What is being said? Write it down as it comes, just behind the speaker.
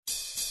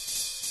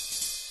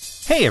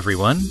Hey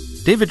everyone,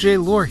 David J.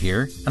 Lohr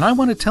here, and I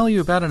want to tell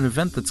you about an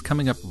event that's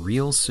coming up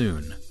real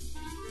soon.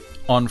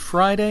 On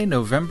Friday,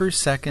 November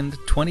 2nd,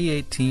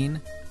 2018,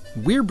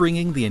 we're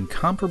bringing the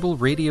incomparable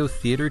radio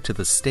theater to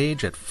the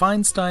stage at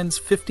Feinstein's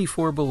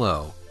 54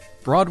 Below,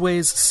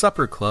 Broadway's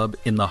supper club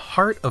in the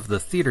heart of the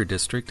theater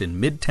district in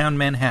Midtown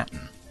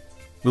Manhattan.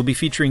 We'll be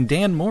featuring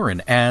Dan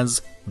Morin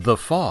as The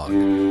Fog,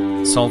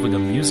 solving a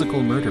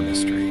musical murder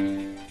mystery.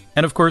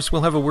 And of course,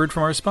 we'll have a word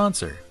from our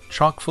sponsor,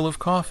 Chock-full of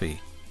Coffee.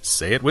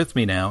 Say it with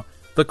me now.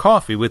 The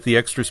coffee with the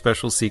extra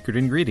special secret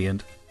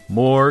ingredient,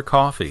 more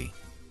coffee.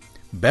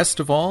 Best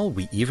of all,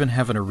 we even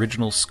have an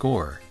original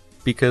score,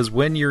 because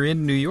when you're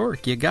in New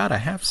York, you gotta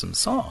have some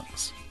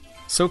songs.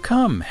 So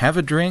come, have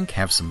a drink,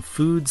 have some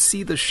food,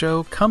 see the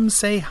show, come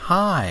say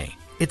hi.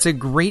 It's a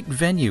great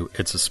venue.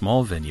 It's a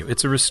small venue.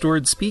 It's a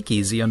restored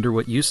speakeasy under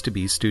what used to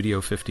be Studio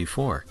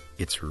 54.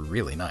 It's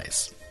really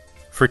nice.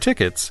 For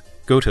tickets,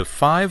 go to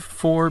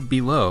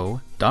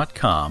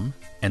 54below.com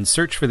and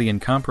search for the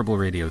Incomparable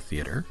Radio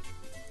Theater,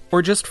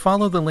 or just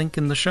follow the link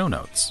in the show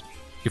notes.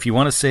 If you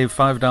want to save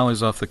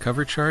 $5 off the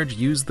cover charge,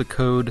 use the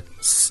code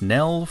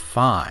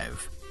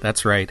SNELL5.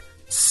 That's right,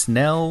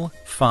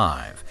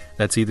 SNELL5.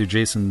 That's either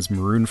Jason's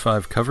Maroon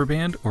 5 cover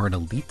band or an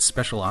elite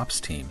special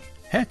ops team.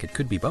 Heck, it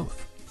could be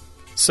both.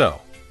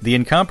 So, the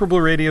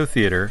Incomparable Radio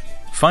Theater,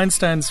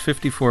 Feinstein's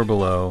 54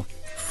 Below,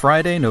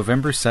 Friday,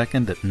 November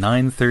 2nd at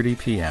 9:30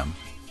 p.m.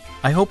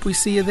 I hope we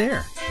see you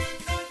there.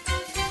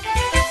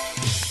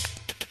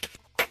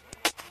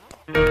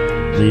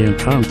 The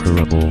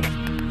Incomparable.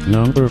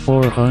 Number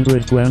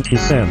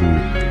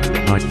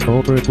 427.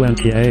 October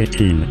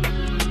 2018.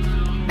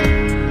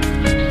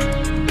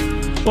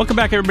 Welcome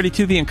back, everybody,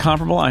 to The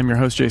Incomparable. I'm your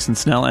host, Jason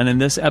Snell, and in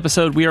this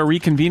episode, we are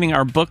reconvening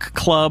our book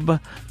club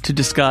to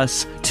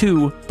discuss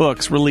two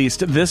books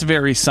released this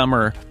very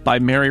summer by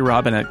Mary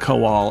Robinette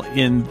Kowal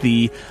in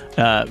the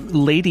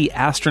Lady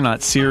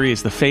Astronaut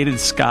series, The Faded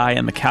Sky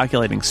and The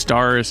Calculating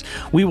Stars.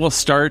 We will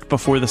start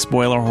before the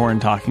spoiler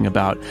horn talking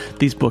about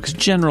these books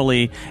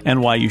generally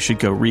and why you should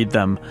go read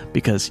them,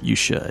 because you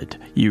should.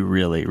 You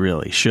really,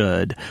 really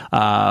should.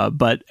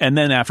 And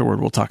then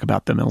afterward, we'll talk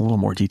about them in a little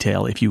more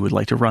detail if you would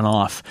like to run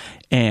off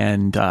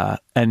and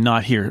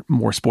not hear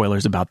more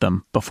spoilers about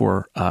them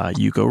before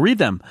you go read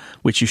them,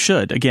 which you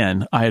should.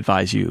 Again, I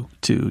advise you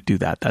to do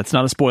that. That's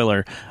not a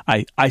spoiler.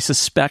 I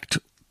suspect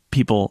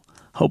people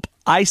hope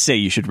I say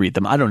you should read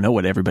them. I don't know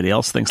what everybody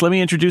else thinks. Let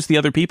me introduce the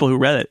other people who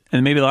read it,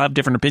 and maybe they'll have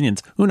different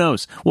opinions. Who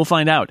knows? We'll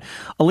find out.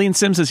 Aline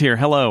Sims is here.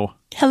 Hello.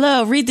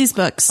 Hello. Read these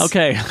books.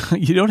 Okay.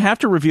 You don't have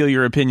to reveal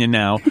your opinion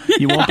now.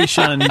 You won't be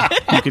shunned.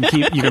 You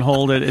can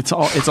hold it. It's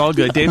all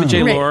good. David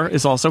J. Lohr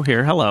is also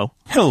here. Hello.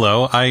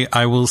 Hello.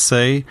 I will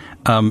say,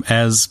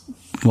 as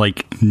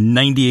like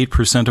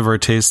 98% of our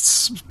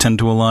tastes tend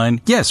to align,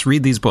 yes,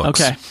 read these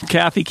books. Okay.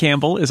 Kathy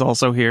Campbell is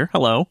also here.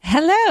 Hello.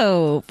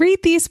 Hello.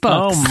 Read these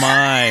books. Oh,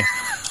 my.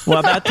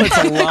 Well, that puts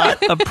a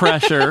lot of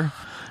pressure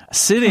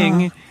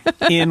sitting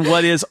in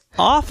what is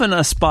often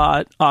a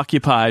spot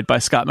occupied by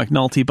Scott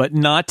McNulty, but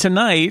not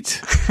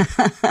tonight.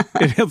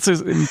 It's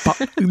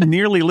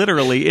nearly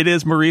literally, it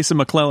is Marisa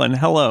McClellan.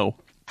 Hello.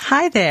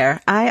 Hi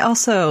there. I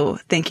also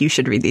think you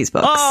should read these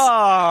books.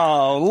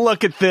 Oh,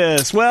 look at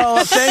this.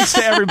 Well, thanks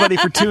to everybody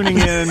for tuning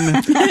in.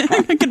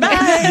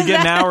 Goodbye. You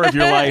get an hour of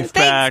your life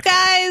back.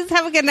 Thanks, guys.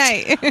 Have a good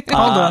night.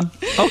 Hold on.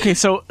 Okay,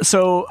 so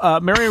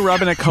Mary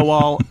Robinette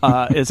Kowal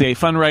is a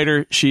fun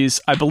writer.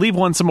 She's, I believe,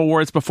 won some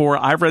awards before.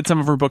 I've read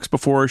some of her books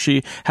before.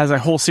 She has a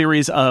whole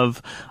series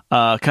of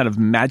kind of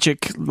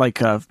magic, like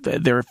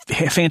they're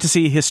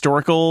fantasy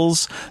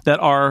historicals that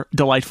are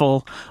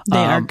delightful. They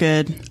are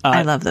good.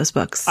 I love those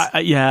books.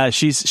 Yeah,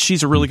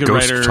 she's a really good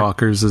Ghost writer.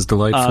 Talkers is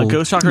delightful.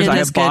 Ghost Talkers I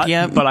have bought,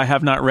 yep. but I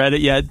have not read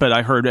it yet. But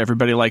I heard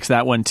everybody likes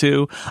that one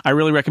too. I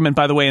really recommend.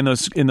 By the way, in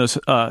those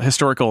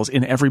historicals,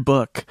 in every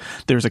book,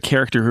 there's a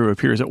character who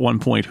appears at one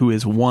point who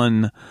is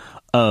one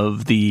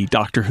of the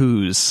Doctor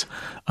Who's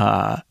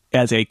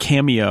as a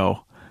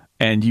cameo.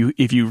 And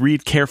if you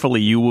read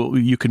carefully,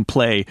 you can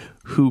play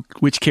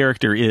which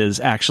character is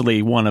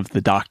actually one of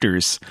the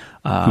doctors.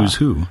 Who's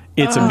who?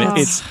 It's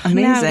amazing.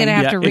 Now I'm gonna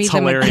have to read it's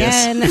them hilarious.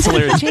 again. It's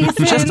hilarious.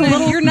 Jason, Just a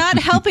little, you're not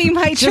helping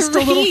my just a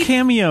little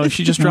cameo.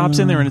 She just drops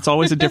in there, and it's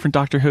always a different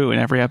Doctor Who in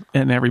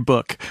every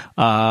book.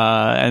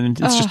 And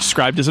it's just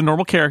described as a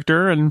normal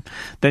character, and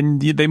then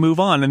they move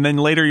on, and then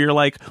later you're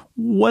like,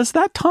 was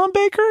that Tom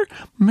Baker?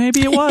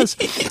 Maybe it was.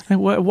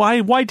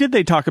 Why did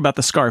they talk about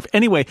the scarf?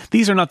 Anyway,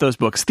 these are not those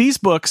books. These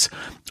books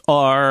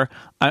are.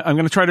 I'm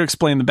going to try to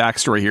explain the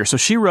backstory here. So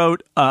she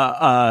wrote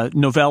a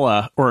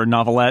novella or a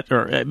novelette,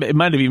 or it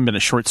might have even been a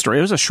short story.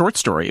 It was a short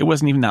story. It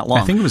wasn't even that long.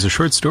 I think it was a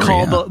short story.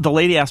 Called The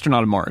Lady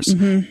Astronaut of Mars.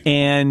 Mm-hmm.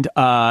 And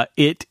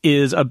it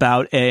is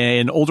about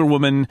an older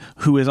woman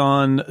who is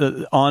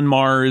on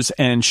Mars,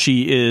 and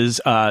she is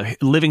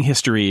living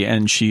history,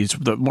 and she's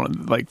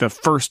the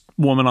first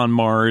woman on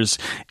Mars.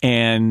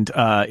 And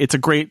it's a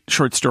great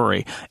short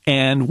story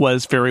and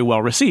was very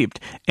well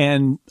received.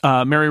 And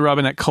Mary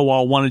Robinette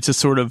Kowal wanted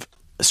to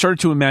started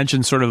to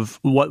imagine sort of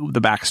what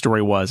the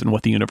backstory was and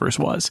what the universe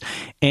was.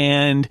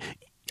 And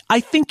I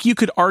think you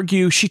could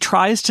argue she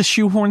tries to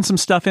shoehorn some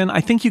stuff in.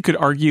 I think you could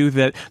argue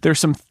that there's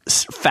some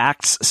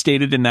facts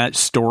stated in that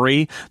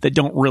story that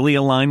don't really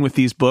align with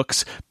these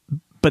books.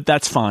 But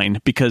that's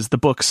fine, because the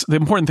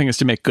important thing is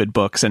to make good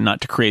books and not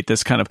to create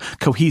this kind of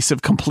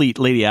cohesive, complete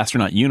Lady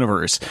Astronaut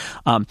universe.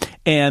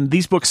 And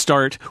these books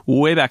start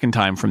way back in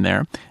time from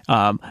there.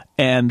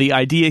 And the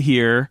idea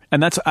here,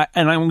 and I'm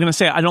going to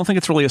say, I don't think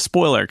it's really a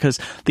spoiler, because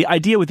the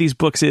idea with these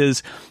books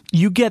is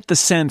you get the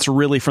sense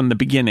really from the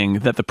beginning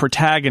that the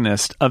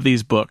protagonist of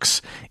these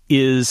books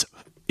is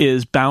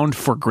bound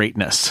for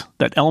greatness,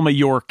 that Elma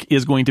York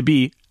is going to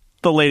be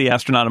the Lady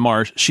Astronaut of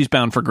Mars. She's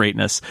bound for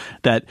greatness.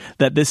 That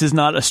this is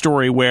not a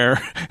story where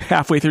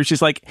halfway through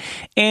she's like,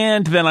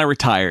 and then I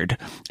retired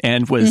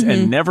and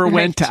never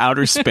went to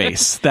outer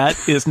space.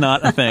 That is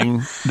not a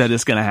thing that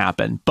is going to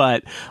happen.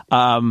 But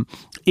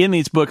in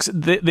these books,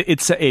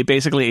 it's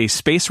basically a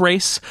space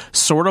race,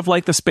 sort of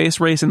like the space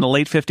race in the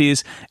late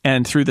 50s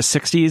and through the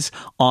 60s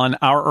on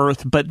our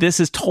Earth. But this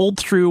is told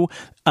through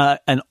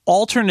an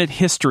alternate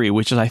history,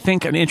 which is, I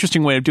think, an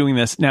interesting way of doing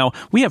this. Now,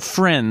 we have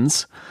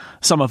friends,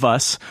 some of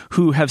us,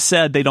 who have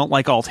said they don't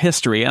like alt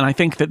history, and I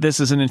think that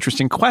this is an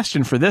interesting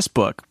question for this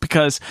book,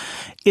 because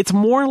it's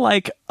more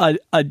like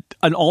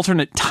an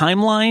alternate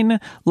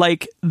timeline.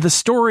 Like the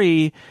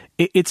story,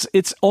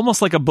 it's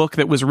almost like a book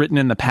that was written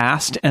in the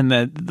past, and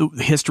that the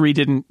history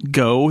didn't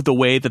go the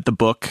way that the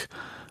book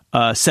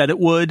said it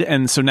would,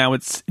 and so now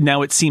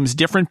it seems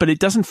different, but it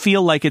doesn't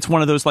feel like it's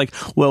one of those like,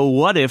 well,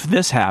 what if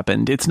this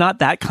happened? It's not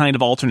that kind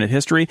of alternate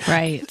history,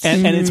 right?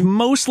 And it's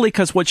mostly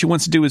because what she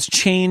wants to do is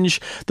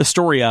change the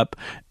story up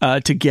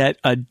to get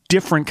a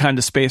different kind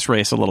of space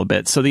race a little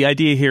bit. So the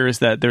idea here is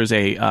that there's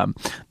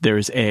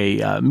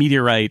a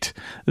meteorite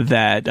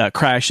that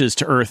crashes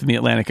to Earth in the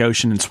Atlantic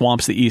Ocean and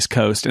swamps the East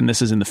Coast, and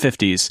this is in the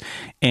 50s,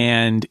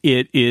 and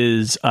it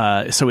is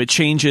so it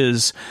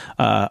changes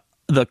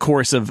the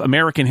course of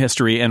American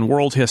history and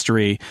world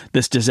history,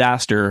 this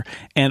disaster.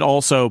 And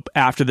also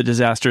after the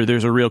disaster,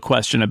 there's a real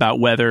question about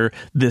whether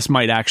this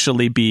might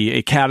actually be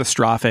a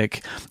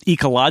catastrophic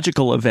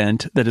ecological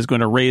event that is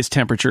going to raise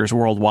temperatures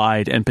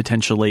worldwide and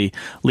potentially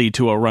lead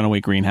to a runaway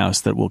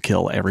greenhouse that will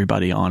kill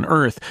everybody on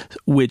Earth,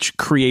 which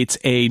creates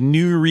a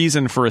new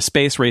reason for a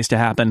space race to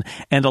happen,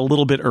 and a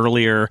little bit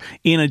earlier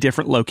in a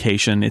different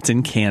location. It's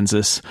in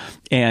Kansas.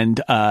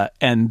 And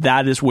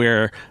that is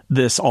where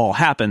this all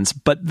happens.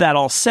 But that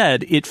all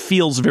said, it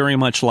feels very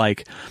much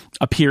like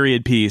a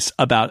period piece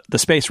about the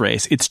space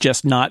race. It's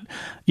just not,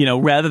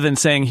 rather than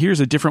saying, here's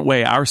a different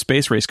way our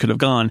space race could have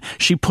gone,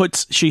 she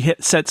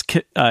sets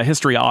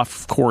history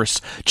off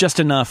course just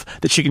enough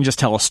that she can just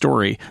tell a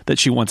story that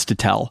she wants to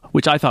tell,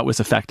 which I thought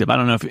was effective. I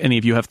don't know if any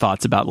of you have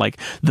thoughts about like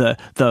the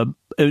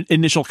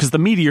initial, because the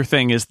meteor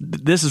thing is,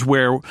 this is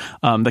where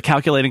the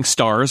Calculating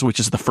Stars, which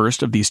is the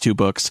first of these two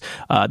books,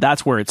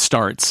 that's where it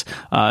starts.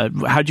 How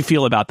do you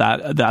feel about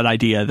that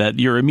idea that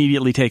you're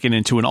immediately taken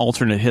into an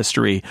alternate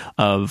history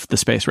of the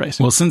space race?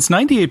 Well, since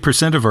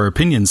 98% of our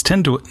opinions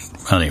tend to...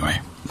 Anyway...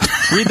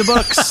 Read the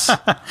books.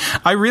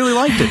 I really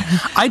liked it.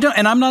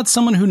 And I'm not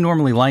someone who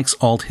normally likes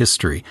alt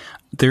history.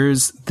 There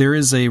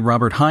is a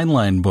Robert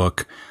Heinlein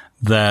book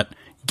that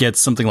gets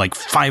something like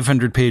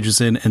 500 pages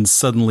in, and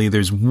suddenly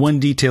there's one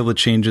detail that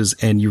changes,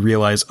 and you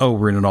realize, oh,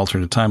 we're in an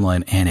alternate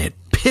timeline, and it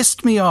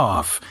pissed me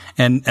off.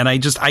 And I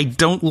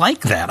don't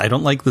like that. I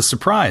don't like the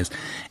surprise.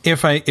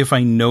 If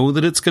I know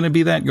that it's going to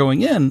be that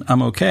going in,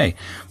 I'm okay.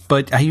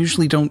 But I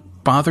usually don't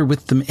bother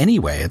with them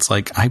anyway. It's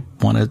like, I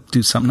want to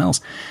do something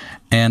else.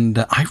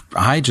 And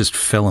I just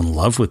fell in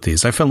love with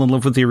these. I fell in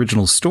love with the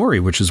original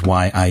story, which is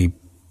why I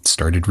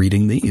started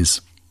reading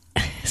these.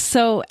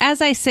 So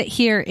as I sit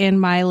here in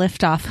my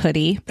liftoff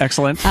hoodie.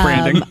 Excellent.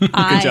 Branding.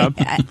 Good job.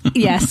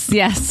 Yes.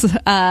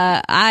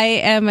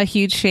 I am a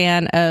huge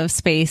fan of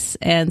space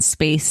and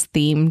space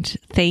themed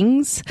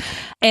things.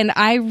 And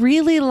I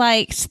really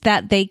liked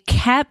that they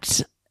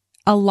kept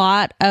a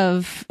lot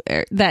of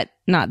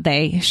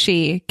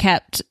she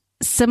kept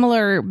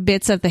similar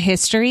bits of the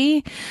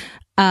history.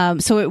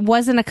 So it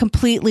wasn't a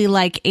completely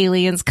like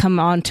aliens come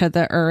onto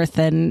the Earth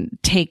and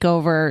take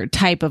over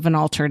type of an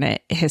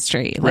alternate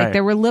history. Like right.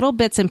 There were little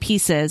bits and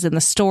pieces in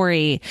the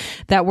story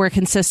that were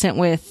consistent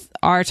with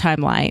our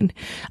timeline,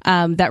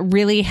 that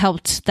really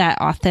helped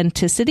that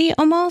authenticity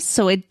almost.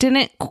 So it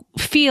didn't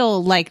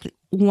feel like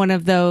one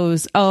of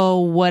those, oh,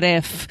 what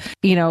if,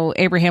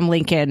 Abraham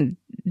Lincoln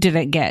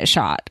didn't get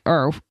shot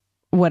or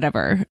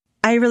whatever.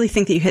 I really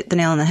think that you hit the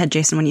nail on the head,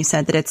 Jason, when you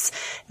said that it's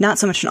not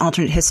so much an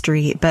alternate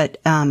history, but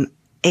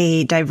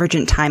a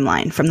divergent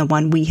timeline from the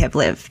one we have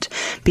lived.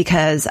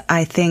 Because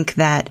I think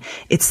that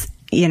it's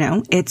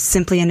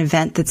simply an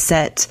event that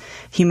set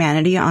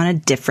humanity on a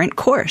different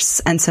course.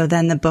 And so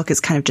then the book is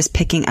kind of just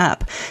picking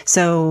up.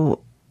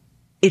 So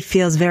it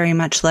feels very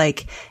much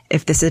like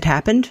if this had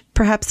happened,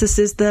 perhaps this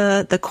is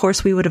the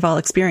course we would have all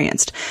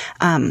experienced.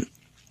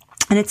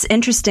 And it's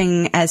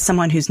interesting, as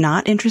someone who's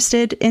not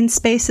interested in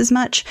space as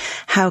much,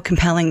 how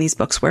compelling these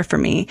books were for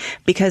me,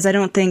 because I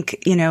don't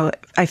think,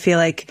 I feel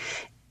like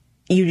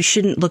you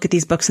shouldn't look at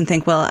these books and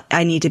think, well,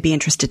 I need to be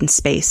interested in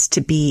space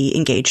to be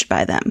engaged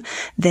by them.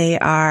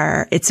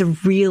 It's a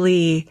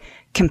really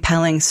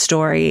compelling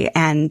story.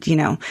 And,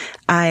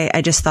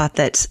 I just thought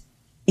that,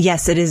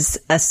 yes, it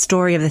is a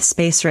story of the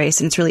space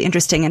race, and it's really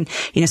interesting. And,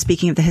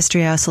 speaking of the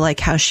history, I also like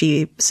how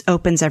she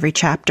opens every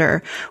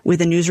chapter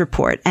with a news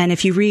report. And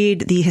if you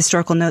read the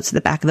historical notes at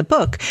the back of the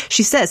book,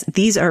 she says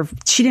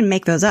she didn't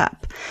make those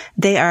up.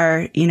 They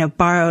are,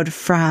 borrowed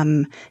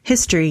from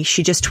history.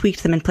 She just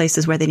tweaked them in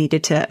places where they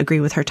needed to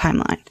agree with her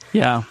timeline.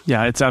 Yeah,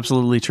 it's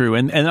absolutely true.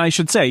 And I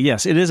should say,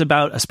 yes, it is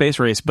about a space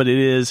race, but it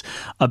is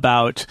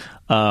about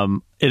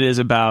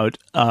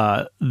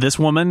this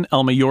woman,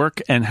 Elma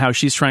York, and how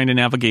she's trying to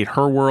navigate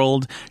her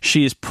world.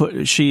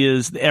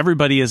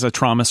 Everybody is a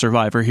trauma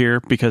survivor here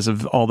because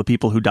of all the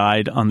people who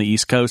died on the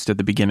East Coast at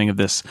the beginning of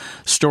this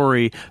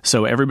story.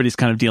 So everybody's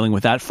kind of dealing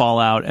with that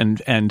fallout,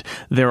 and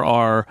there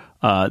are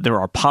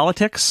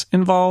politics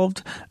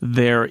involved.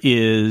 There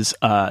is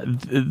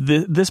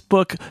this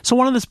book. So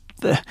one of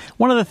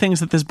the things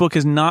that this book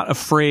is not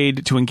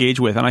afraid to engage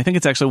with, and I think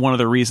it's actually one of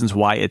the reasons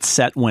why it's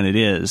set when it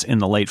is in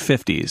the late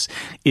 50s,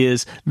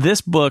 is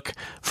this book.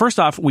 First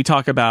off, we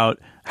talk about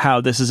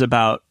how this is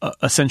about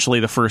essentially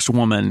the first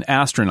woman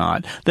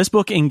astronaut. This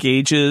book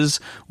engages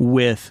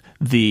with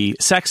the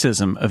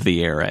sexism of the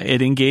era.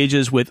 It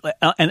engages with,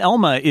 and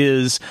Elma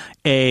is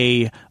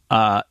a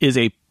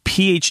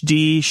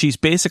PhD. She's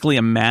basically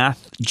a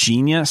math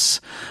genius.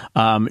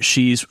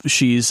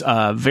 She's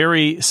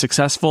very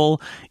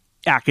successful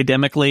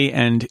academically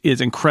and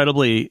is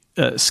incredibly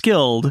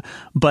skilled.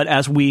 But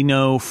as we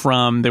know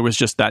there was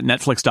just that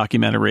Netflix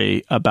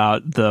documentary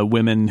about the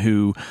women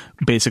who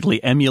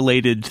basically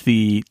emulated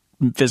the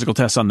physical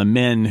tests on the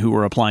men who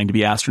were applying to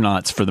be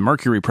astronauts for the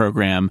Mercury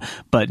program,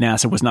 but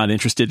NASA was not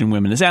interested in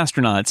women as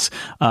astronauts.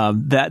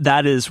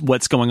 That is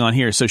what's going on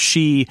here. So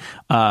she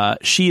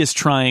is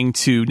trying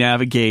to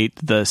navigate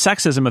the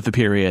sexism of the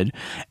period.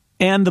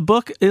 And the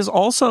book is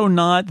also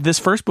this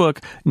first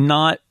book,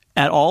 not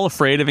at all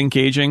afraid of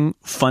engaging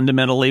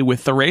fundamentally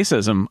with the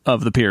racism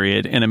of the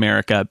period in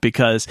America,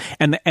 because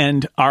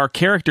and our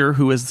character,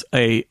 who is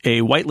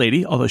a white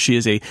lady, although she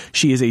is a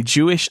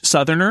Jewish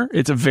Southerner,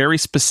 it's a very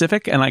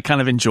specific, and I kind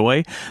of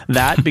enjoy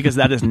that because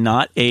that is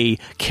not a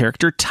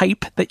character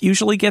type that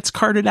usually gets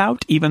carted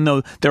out, even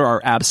though there are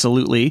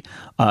absolutely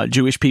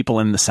Jewish people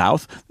in the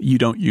South. You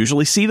don't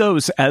usually see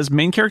those as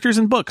main characters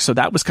in books, so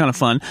that was kind of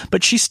fun.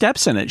 But she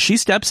steps in it. She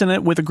steps in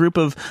it with a group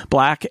of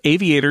black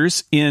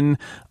aviators in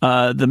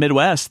the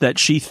Midwest that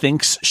she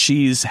thinks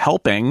she's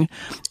helping,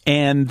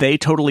 and they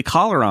totally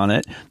call her on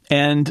it.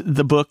 And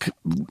the book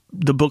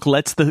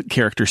lets the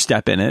character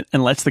step in it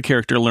and lets the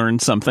character learn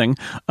something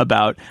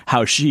about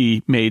how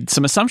she made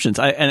some assumptions.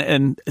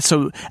 And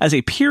so as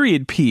a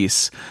period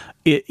piece,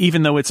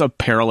 even though it's a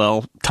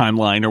parallel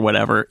timeline or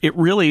whatever, it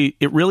really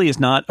is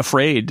not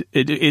afraid.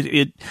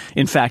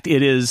 In fact,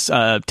 it is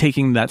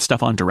taking that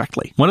stuff on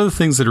directly. One of the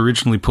things that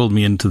originally pulled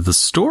me into the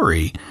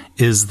story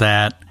is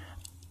that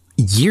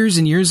years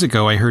and years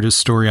ago, I heard a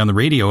story on the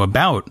radio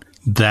about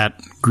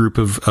that group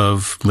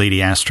of lady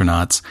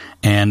astronauts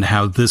and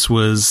how this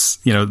was,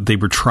 they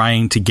were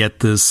trying to get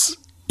this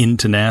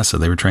into NASA.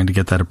 They were trying to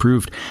get that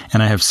approved.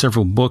 And I have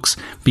several books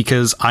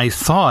because I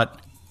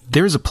thought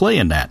there's a play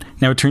in that.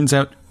 Now, it turns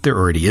out there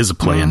already is a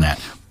play in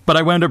that. But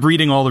I wound up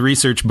reading all the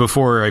research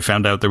before I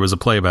found out there was a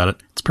play about it.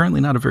 It's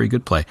apparently not a very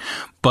good play.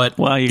 But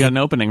well, you got an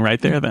opening right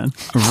there then.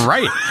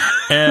 Right.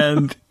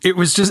 And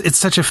it's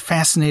such a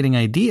fascinating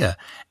idea.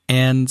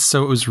 And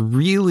so it was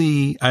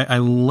really, I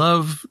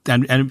love,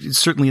 and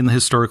certainly in the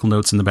historical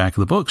notes in the back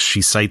of the books,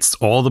 she cites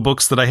all the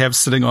books that I have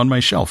sitting on my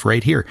shelf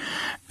right here.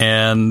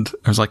 And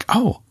I was like,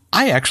 oh,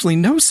 I actually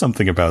know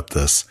something about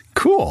this.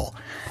 Cool.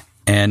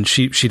 And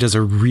she does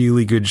a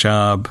really good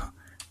job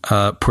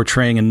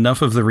portraying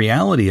enough of the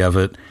reality of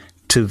it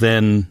to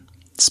then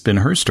spin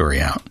her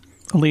story out.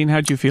 Aline,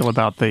 how'd you feel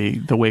about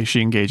the way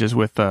she engages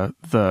with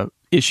the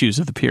issues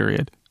of the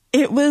period?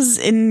 It was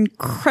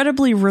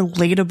incredibly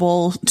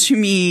relatable to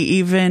me,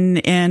 even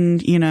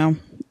in,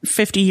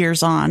 50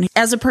 years on.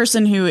 As a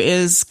person who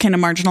is kind of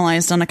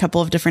marginalized on a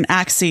couple of different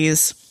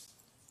axes,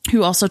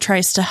 who also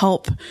tries to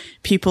help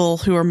people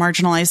who are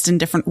marginalized in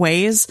different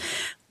ways,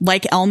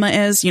 like Elma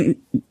is,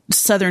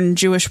 Southern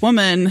Jewish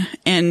woman,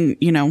 and,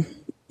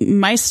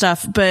 my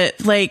stuff, but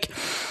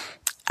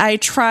I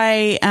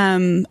try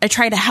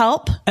to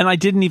help. And I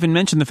didn't even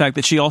mention the fact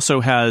that she also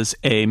has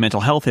a mental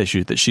health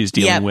issue that she's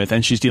dealing with,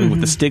 and she's dealing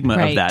with the stigma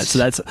of that. So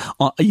that's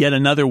yet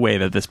another way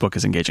that this book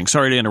is engaging.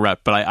 Sorry to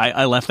interrupt, but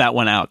I left that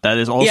one out. That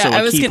is also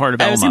a key part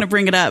of Elma. I was going to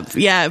bring it up.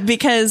 Yeah,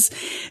 because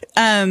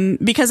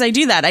I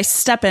do that. I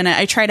step in it.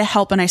 I try to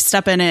help and I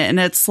step in it. And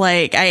it's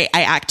like, I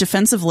act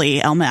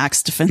defensively. Elma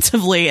acts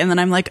defensively. And then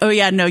I'm like, oh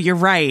yeah, no, you're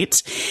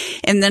right.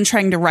 And then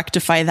trying to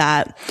rectify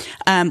that.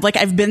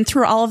 I've been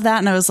through all of that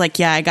and I was like,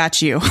 yeah, I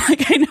got you.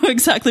 Like, I know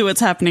exactly what's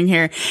happening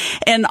here.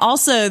 And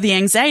also the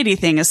anxiety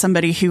thing, as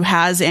somebody who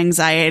has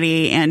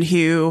anxiety and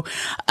who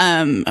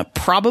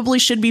probably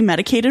should be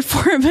medicated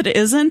for it, but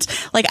isn't.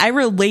 Like, I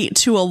relate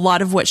to a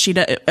lot of what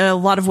a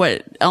lot of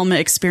what Elma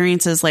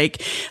experiences.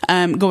 Like,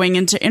 going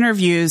into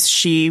interviews,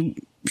 she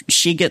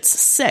gets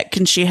sick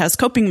and she has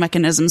coping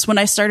mechanisms. When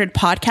I started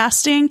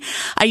podcasting,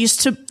 I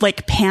used to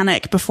like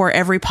panic before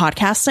every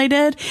podcast I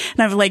did. And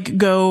I would like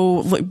go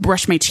like,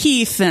 brush my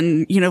teeth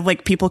and, you know,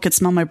 like people could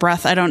smell my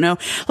breath. I don't know.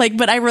 Like,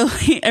 but I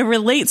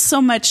relate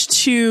so much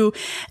to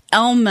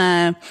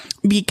Elma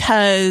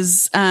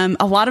because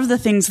a lot of the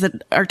things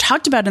that are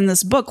talked about in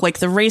this book, like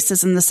the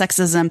racism, the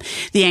sexism,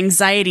 the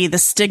anxiety, the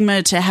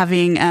stigma to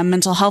having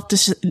mental health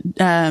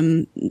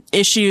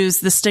issues,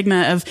 the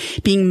stigma of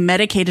being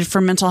medicated for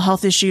mental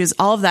health issues,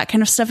 all of that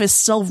kind of stuff is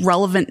still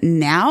relevant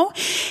now.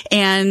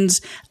 And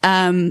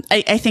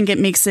I think it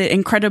makes it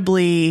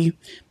incredibly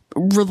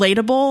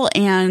relatable.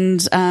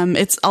 And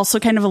it's also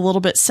kind of a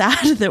little bit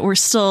sad that we're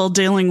still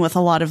dealing with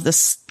a lot of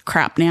this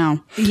crap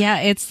now. Yeah,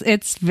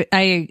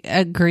 I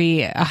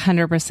agree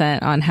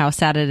 100% on how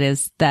sad it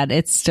is that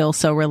it's still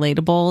so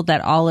relatable,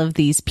 that all of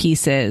these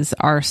pieces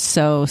are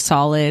so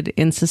solid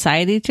in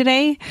society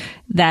today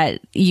that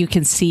you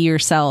can see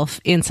yourself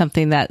in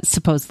something that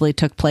supposedly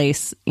took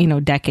place, you know,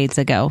 decades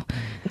ago.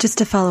 Just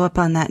to follow up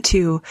on that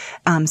too,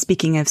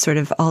 speaking of sort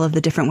of all of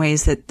the different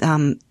ways that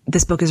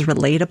this book is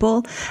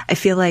relatable, I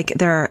feel like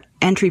there are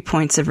entry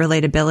points of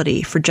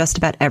relatability for just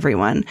about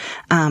everyone,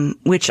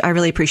 which I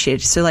really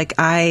appreciate. So like,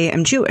 I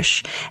am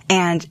Jewish,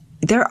 and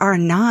there are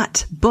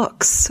not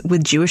books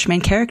with Jewish main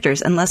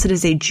characters unless it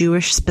is a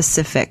Jewish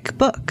specific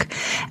book.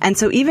 And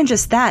so even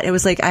just that, it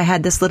was like I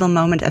had this little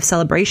moment of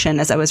celebration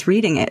as I was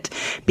reading it,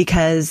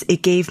 because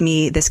it gave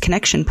me this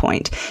connection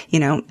point, you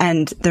know,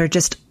 and they're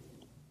just,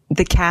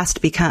 the cast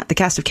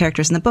of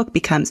characters in the book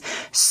becomes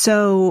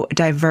so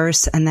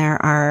diverse, and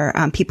there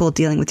are people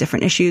dealing with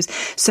different issues.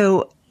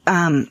 So,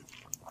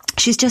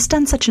 she's just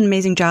done such an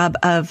amazing job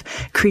of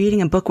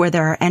creating a book where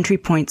there are entry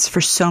points for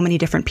so many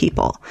different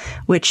people,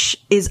 which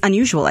is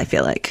unusual, I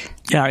feel like.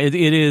 Yeah, it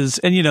is.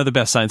 And, you know, the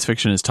best science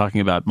fiction is talking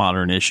about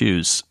modern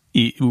issues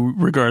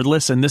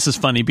regardless. And this is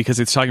funny because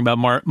it's talking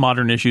about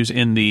modern issues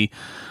in the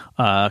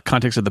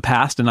context of the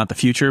past and not the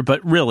future.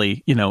 But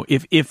really, you know,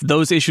 if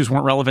those issues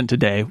weren't relevant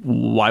today,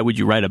 why would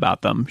you write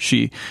about them?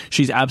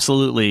 She's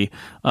absolutely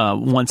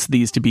wants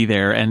these to be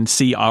there and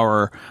see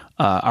our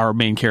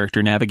main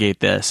character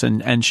navigate this.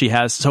 And she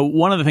has, so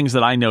one of the things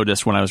that I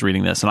noticed when I was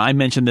reading this, and I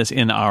mentioned this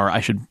in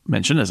I should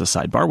mention as a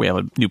sidebar, we have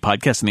a new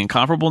podcast in the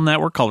Incomparable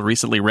Network called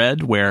Recently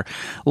Read, where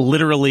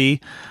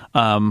literally,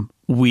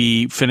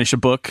 we finish a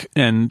book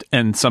and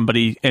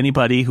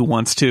anybody who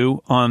wants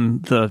to on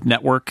the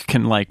network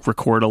can like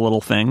record a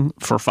little thing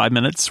for 5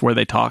 minutes where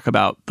they talk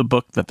about the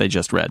book that they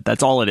just read.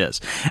 That's all it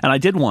is. And I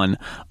did one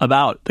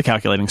about the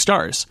Calculating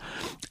Stars.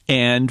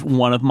 And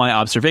one of my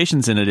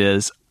observations in it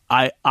is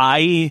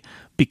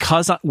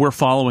because we're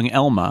following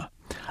Elma,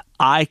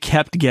 I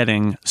kept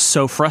getting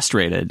so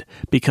frustrated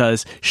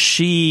because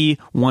she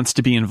wants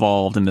to be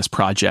involved in this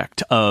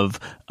project of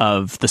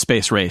the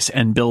space race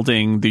and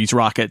building these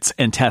rockets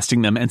and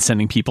testing them and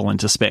sending people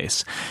into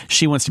space.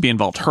 She wants to be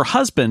involved. Her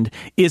husband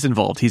is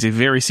involved. He's a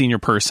very senior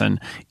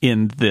person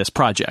in this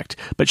project,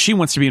 but she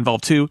wants to be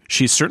involved too.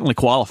 She's certainly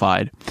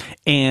qualified,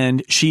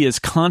 and she is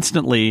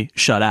constantly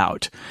shut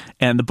out.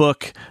 And the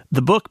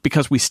book,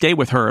 because we stay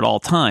with her at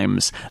all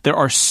times, there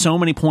are so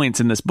many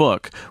points in this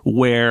book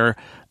where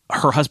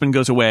her husband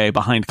goes away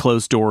behind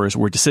closed doors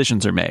where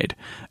decisions are made,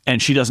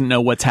 and she doesn't know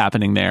what's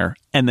happening there.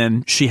 And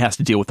then she has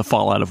to deal with the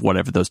fallout of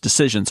whatever those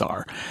decisions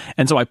are.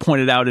 And so I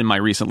pointed out in my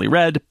Recently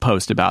Read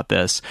post about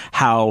this,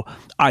 how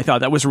I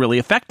thought that was really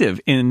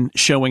effective in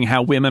showing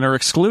how women are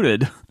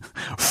excluded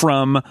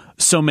from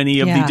so many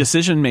of the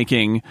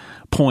decision-making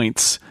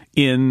points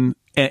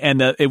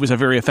and it was a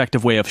very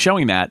effective way of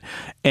showing that.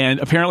 And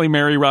apparently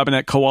Mary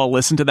Robinette Kowal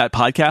listened to that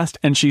podcast,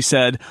 and she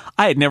said,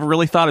 I had never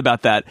really thought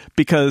about that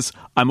because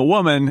I'm a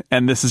woman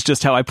and this is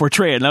just how I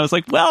portray it. And I was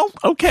like, well,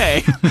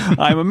 okay,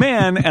 I'm a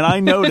man. And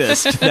I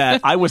noticed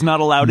that I was not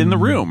allowed in the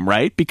room,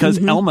 right?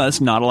 Because Elma's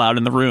not allowed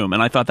in the room.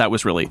 And I thought that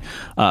was really,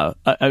 I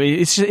mean,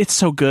 it's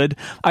so good.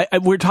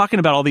 We're talking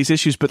about all these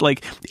issues, but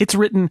like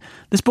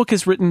this book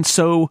is written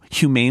so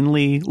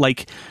humanely,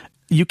 like,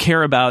 you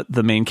care about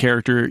the main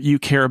character. You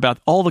care about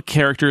all the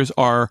characters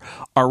are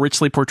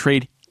richly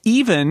portrayed,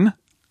 even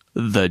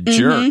the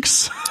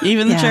jerks.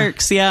 Even the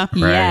jerks, yeah.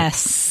 Right.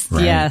 Yes.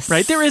 Right. Yes.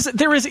 Right. There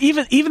is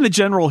even the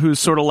general who's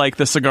sort of like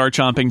the cigar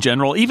chomping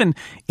general. Even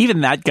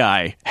that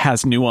guy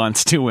has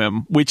nuance to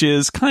him, which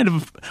is kind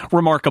of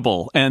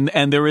remarkable. And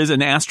there is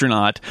an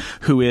astronaut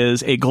who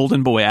is a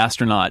golden boy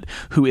astronaut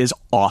who is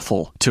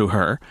awful to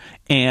her.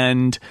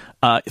 And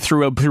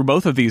through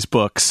both of these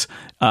books,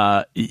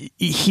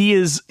 he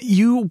is,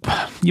 you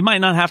might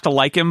not have to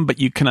like him, but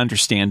you can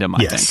understand him,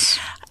 I think.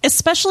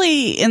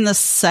 Especially in the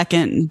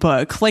second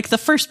book. Like the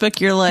first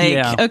book, you're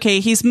like, okay,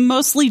 he's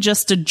mostly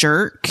just a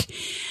jerk.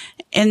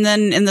 And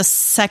then in the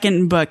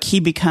second book,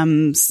 you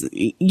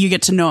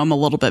get to know him a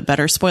little bit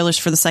better. Spoilers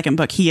for the second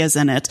book, he is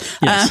in it.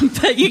 Yes.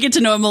 But you get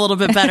to know him a little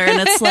bit better.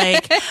 And it's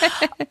like,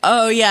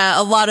 oh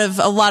yeah, a lot of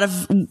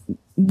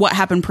what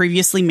happened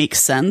previously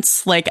makes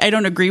sense. Like, I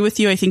don't agree with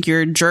you. I think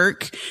you're a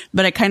jerk,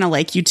 but I kind of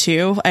like you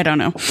too. I don't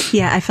know.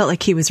 Yeah, I felt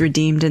like he was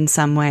redeemed in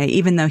some way.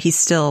 Even though he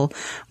still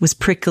was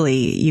prickly,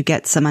 you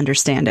get some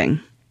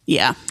understanding.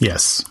 Yeah.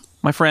 Yes.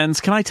 My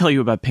friends, can I tell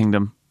you about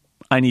Pingdom?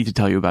 I need to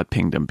tell you about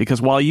Pingdom,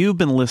 because while you've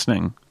been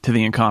listening to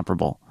The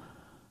Incomparable,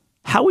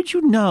 how would you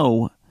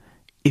know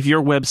if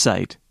your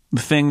website,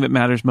 the thing that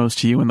matters most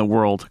to you in the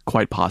world,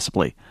 quite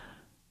possibly,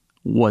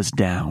 was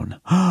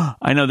down?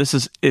 I know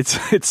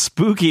it's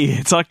spooky.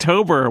 It's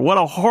October. What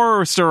a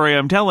horror story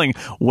I'm telling.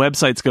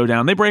 Websites go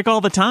down. They break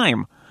all the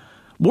time.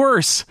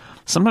 Worse,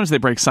 sometimes they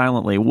break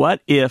silently.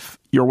 What if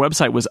your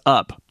website was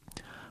up,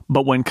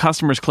 but when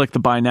customers click the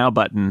Buy Now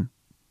button,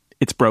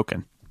 it's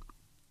broken?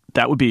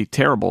 That would be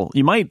terrible.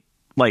 You might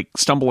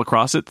stumble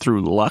across it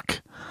through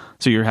luck.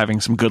 So you're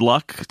having some good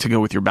luck to go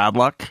with your bad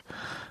luck.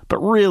 But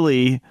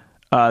really,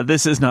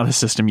 this is not a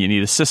system. You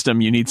need a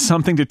system. You need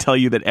something to tell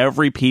you that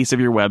every piece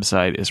of your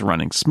website is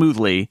running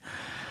smoothly.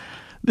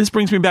 This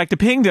brings me back to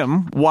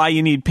Pingdom. Why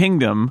you need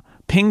Pingdom.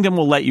 Pingdom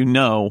will let you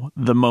know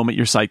the moment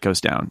your site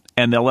goes down.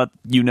 And they'll let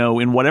you know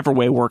in whatever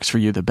way works for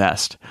you the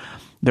best.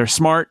 They're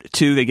smart,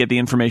 too. They get the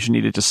information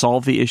needed to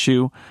solve the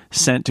issue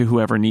sent to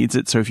whoever needs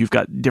it. So if you've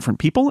got different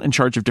people in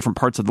charge of different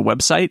parts of the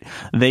website,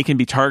 they can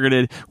be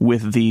targeted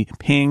with the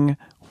ping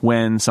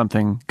when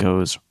something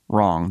goes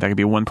wrong. That could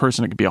be one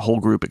person. It could be a whole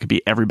group. It could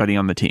be everybody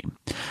on the team.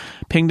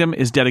 Pingdom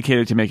is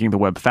dedicated to making the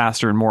web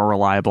faster and more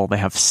reliable. They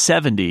have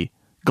 70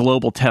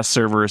 global test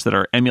servers that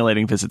are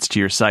emulating visits to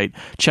your site,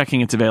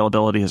 checking its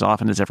availability as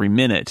often as every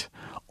minute.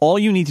 All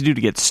you need to do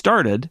to get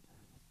started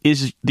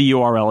is the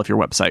URL of your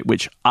website,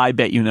 which I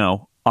bet you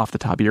know off the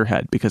top of your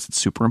head because it's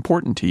super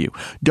important to you.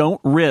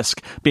 Don't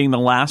risk being the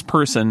last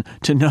person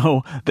to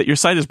know that your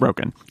site is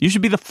broken. You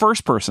should be the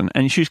first person,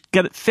 and you should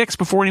get it fixed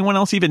before anyone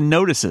else even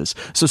notices.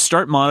 So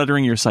start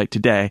monitoring your site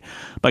today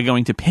by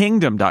going to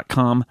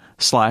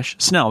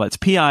pingdom.com/Snell. That's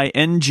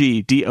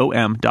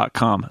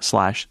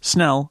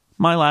pingdom.com/Snell,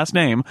 my last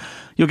name.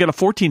 You'll get a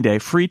 14-day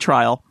free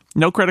trial.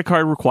 No credit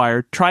card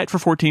required. Try it for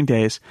 14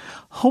 days.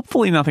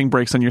 Hopefully nothing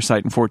breaks on your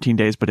site in 14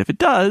 days, but if it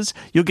does,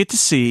 you'll get to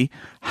see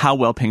how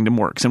well Pingdom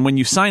works. And when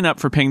you sign up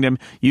for Pingdom,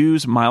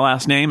 use my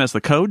last name as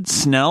the code,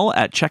 Snell,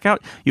 at checkout.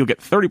 You'll get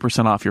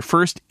 30% off your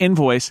first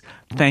invoice.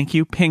 Thank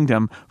you,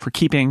 Pingdom, for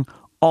keeping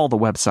all the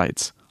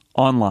websites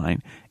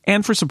online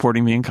and for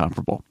supporting The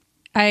Incomparable.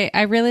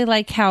 I really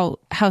like how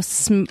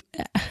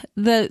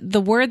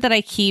the word that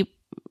I keep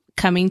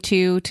coming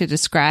to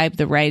describe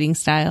the writing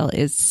style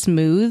is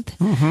smooth.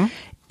 Mm-hmm.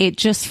 It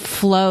just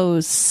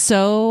flows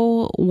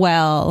so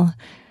well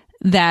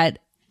that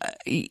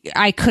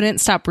I couldn't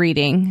stop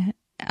reading.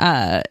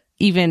 I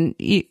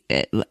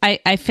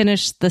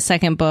finished the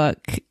second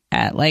book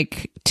at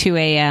 2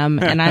 a.m.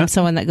 and I'm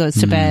someone that goes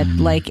to bed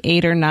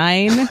 8 or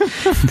 9.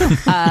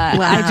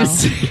 Wow.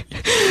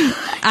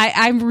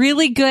 I'm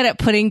really good at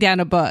putting down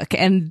a book,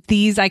 and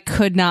these I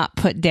could not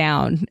put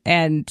down,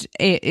 and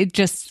it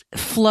just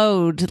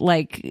flowed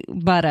like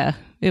butter.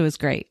 It was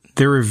great.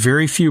 There are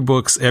very few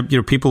books,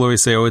 people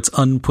always say, oh, it's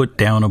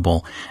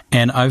unputdownable.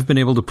 And I've been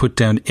able to put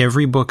down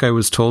every book I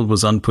was told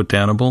was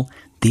unputdownable.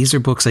 These are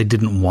books I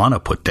didn't want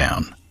to put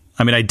down.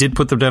 I mean, I did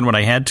put them down when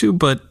I had to,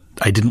 but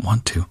I didn't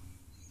want to.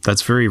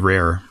 That's very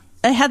rare.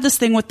 I had this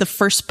thing with the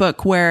first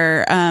book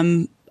where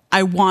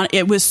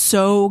it was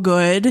so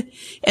good,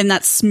 and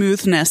that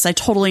smoothness. I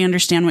totally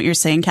understand what you're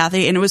saying,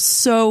 Kathy. And it was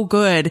so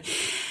good,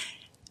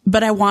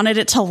 but I wanted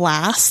it to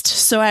last.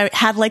 So I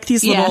had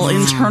these little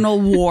internal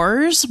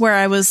wars where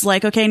I was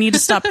like, okay, I need to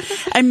stop.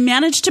 I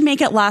managed to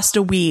make it last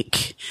a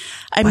week.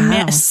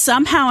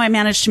 Somehow I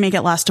managed to make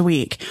it last a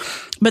week.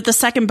 But the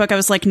second book, I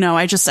was like, no,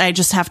 I just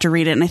have to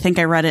read it. And I think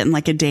I read it in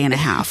a day and a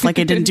half. I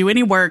didn't do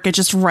any work. I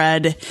just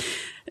read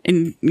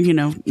and,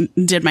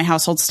 did my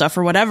household stuff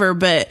or whatever.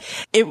 But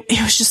it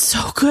was just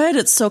so good.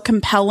 It's so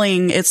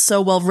compelling. It's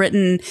so well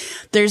written.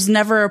 There's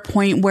never a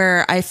point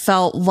where I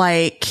felt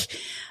like,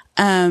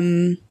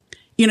 even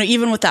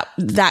with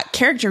that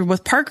character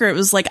with Parker, it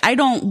was I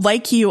don't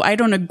like you. I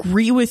don't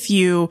agree with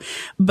you,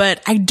 but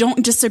I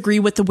don't disagree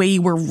with the way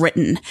you were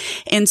written.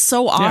 And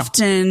so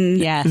often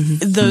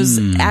those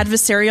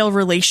adversarial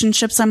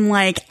relationships, I'm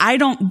like, I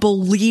don't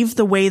believe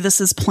the way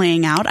this is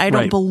playing out. I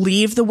don't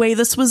believe the way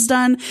this was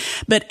done,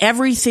 but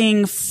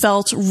everything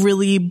felt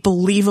really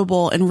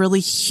believable and really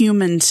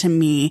human to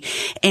me.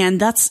 And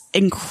that's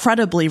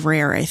incredibly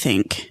rare, I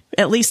think.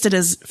 At least it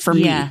is for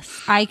me.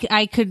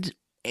 I could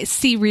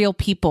see real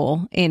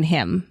people in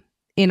him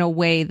in a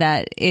way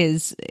that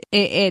is,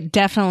 it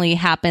definitely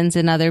happens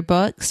in other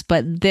books,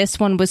 but this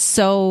one was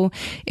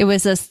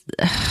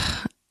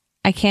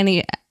I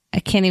can't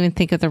even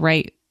think of the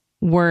right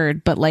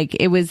word, but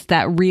it was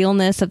that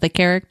realness of the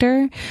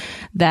character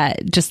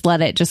that just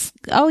let it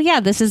oh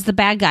yeah, this is the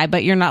bad guy,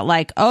 but you're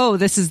not oh,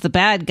 this is the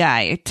bad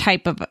guy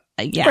type of,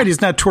 yeah. Right,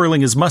 he's not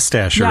twirling his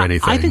mustache or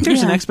anything. I think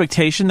there's an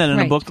expectation that in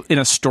a Right. book, in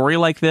a story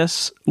like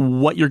this,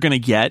 what you're going to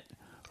get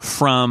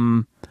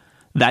from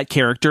that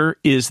character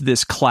is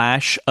this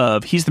clash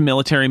of he's the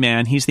military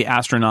man, he's the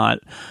astronaut,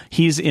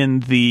 he's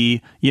in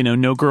the,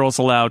 no girls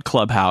allowed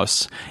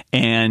clubhouse,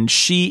 and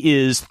she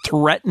is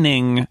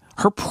threatening,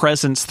 her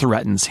presence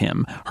threatens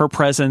him. Her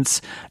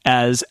presence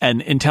as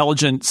an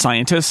intelligent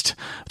scientist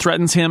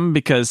threatens him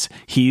because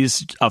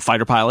he's a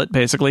fighter pilot,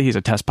 basically. He's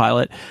a test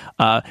pilot.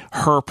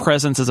 Her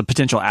presence as a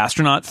potential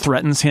astronaut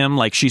threatens him,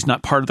 like she's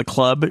not part of the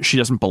club, she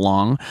doesn't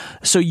belong.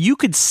 So you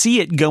could see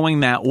it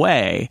going that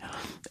way.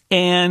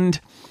 And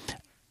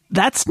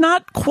that's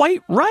not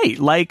quite right.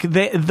 Like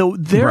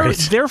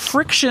their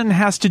friction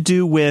has to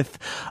do with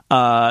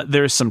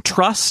there's some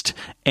trust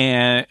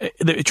and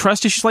the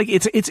trust issues. Like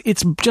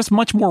it's just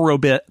much more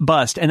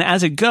robust. And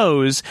as it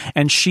goes,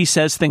 and she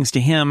says things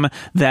to him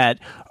that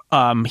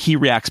he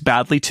reacts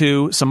badly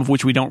to, some of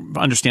which we don't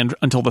understand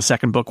until the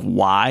second book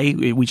why.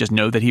 We just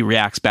know that he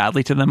reacts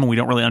badly to them, and we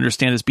don't really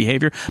understand his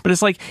behavior. But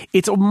it's like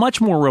it's a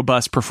much more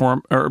robust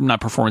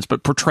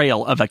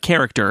portrayal of a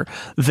character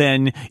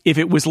than if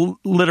it was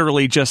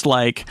literally just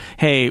like,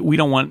 hey, we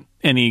don't want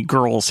any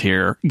girls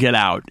here, get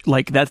out.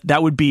 Like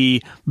that would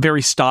be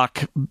very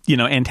stock,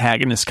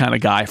 antagonist kind of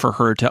guy for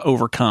her to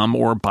overcome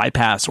or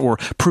bypass or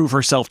prove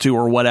herself to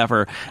or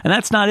whatever. And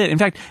that's not it. In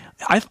fact,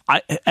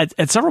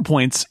 at several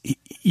points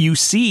you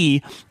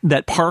see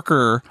that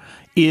Parker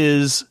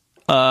is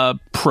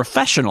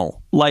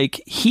professional.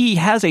 Like he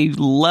has a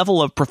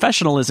level of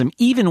professionalism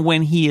even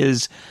when he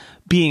is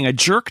being a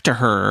jerk to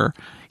her.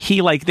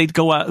 They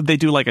go out, they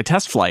do like a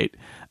test flight,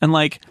 and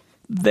like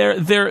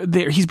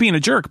he's being a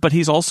jerk, but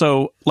he's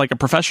also like a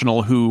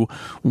professional who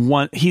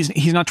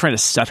he's not trying to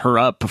set her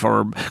up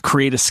or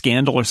create a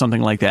scandal or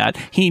something like that.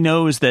 He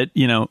knows that,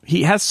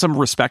 he has some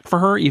respect for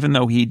her, even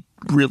though he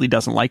really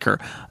doesn't like her.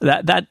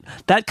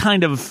 That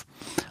kind of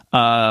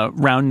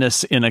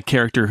roundness in a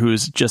character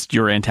who's just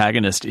your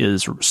antagonist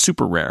is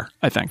super rare,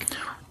 I think.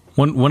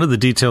 One of the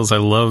details I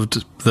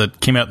loved that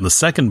came out in the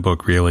second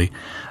book, really,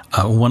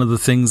 one of the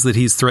things that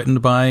he's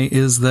threatened by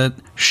is that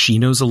she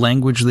knows a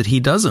language that he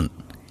doesn't.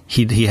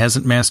 He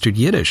hasn't mastered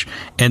Yiddish.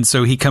 And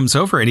so he comes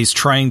over and he's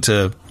trying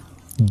to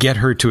get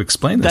her to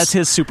explain this. That's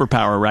his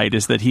superpower, right?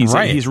 Is that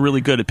he's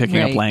really good at picking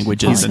up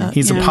languages.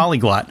 He's a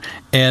polyglot.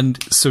 And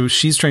so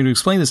she's trying to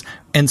explain this.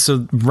 And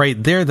so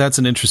right there, that's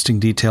an interesting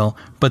detail.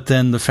 But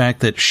then the fact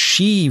that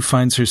she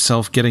finds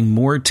herself getting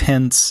more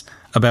tense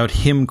about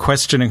him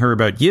questioning her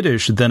about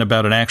Yiddish than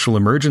about an actual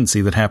emergency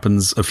that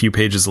happens a few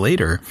pages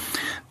later,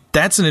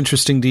 that's an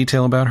interesting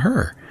detail about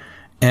her.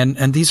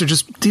 And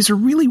these are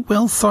really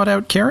well thought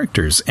out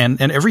characters, and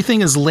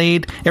everything is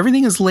laid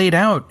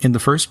out in the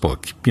first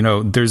book.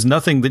 There's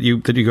nothing that you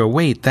go,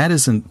 wait,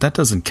 that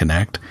doesn't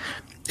connect.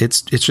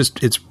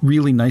 It's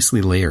really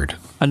nicely layered.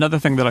 Another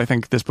thing that I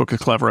think this book is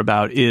clever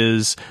about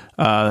is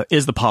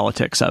the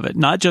politics of it.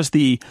 Not just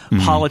the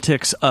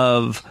politics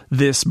of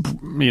this,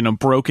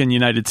 broken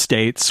United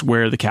States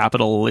where the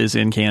capital is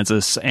in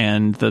Kansas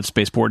and the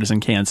spaceport is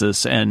in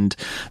Kansas, and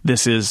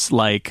this is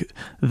like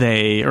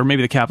or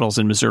maybe the capital's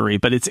in Missouri,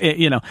 but it's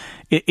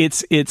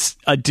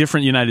a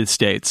different United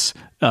States.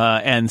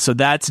 And so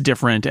that's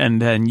different.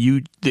 And then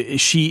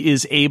she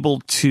is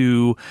able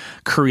to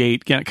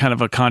create kind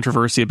of a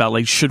controversy about,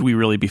 like, should we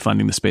really be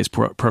funding the space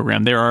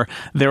program?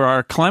 There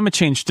are climate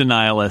change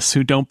denialists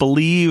who don't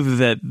believe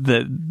that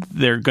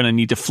they're going to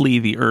need to flee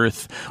the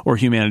Earth or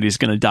humanity is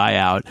going to die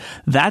out.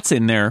 That's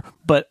in there.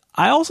 But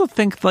I also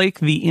think, like,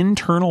 the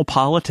internal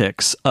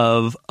politics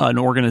of an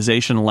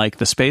organization like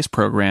the space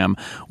program,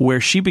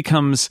 where she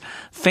becomes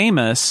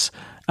famous,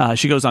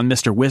 she goes on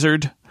Mr.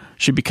 Wizard.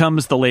 She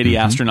becomes the Lady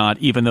Astronaut,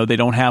 even though they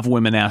don't have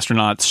women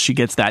astronauts. She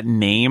gets that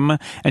name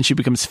and she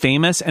becomes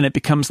famous, and it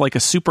becomes like a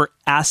super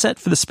asset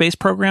for the space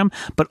program,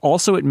 but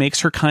also it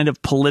makes her kind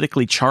of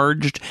politically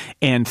charged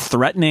and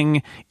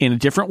threatening in a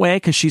different way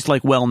because she's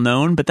like well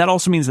known. But that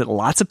also means that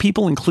lots of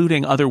people,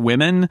 including other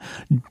women,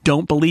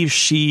 don't believe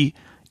she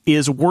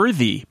is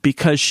worthy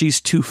because she's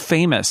too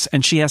famous,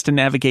 and she has to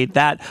navigate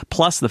that,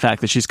 plus the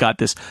fact that she's got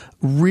this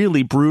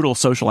really brutal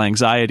social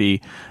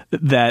anxiety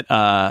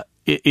that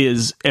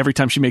is every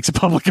time she makes a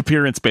public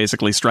appearance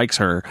basically strikes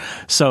her.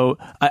 So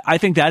I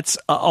think that's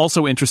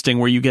also interesting,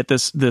 where you get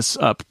this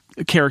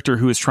character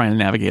who is trying to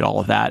navigate all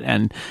of that,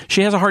 and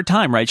she has a hard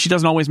time, right? She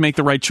doesn't always make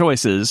the right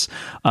choices,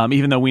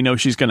 even though we know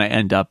she's going to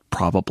end up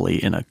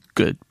probably in a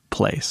good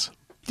place.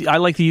 I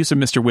like the use of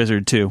Mr.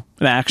 Wizard too.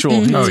 An actual,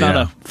 it's not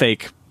a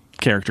fake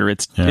character.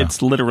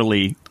 It's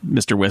literally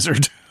Mr.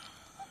 Wizard.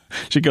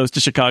 She goes to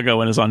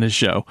Chicago and is on his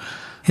show.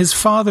 His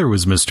father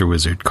was Mr.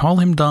 Wizard. Call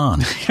him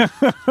Don.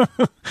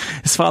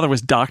 His father was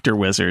Dr.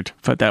 Wizard,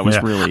 but that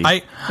was really...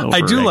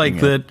 I do like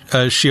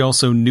that she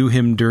also knew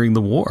him during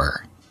the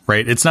war,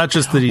 right? It's not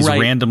just that he's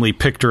randomly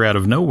picked her out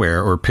of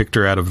nowhere or picked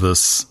her out of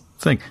this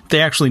thing.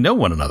 They actually know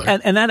one another.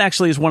 And that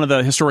actually is one of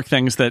the historic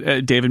things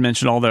that David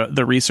mentioned, all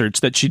the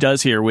research that she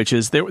does here, which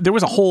is there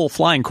was a whole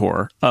flying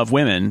corps of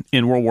women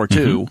in World War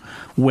II.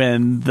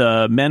 When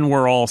the men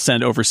were all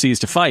sent overseas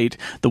to fight,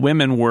 the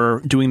women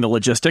were doing the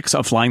logistics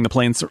of flying the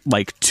planes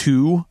like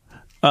to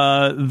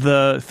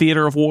the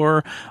theater of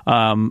war,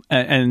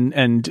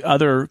 and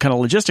other kind of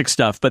logistics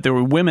stuff. But there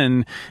were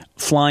women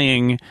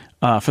flying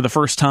for the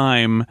first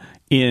time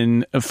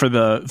for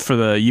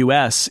the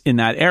U.S. in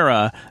that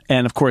era.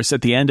 And of course,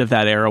 at the end of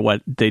that era,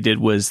 what they did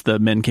was the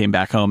men came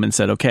back home and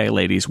said, "Okay,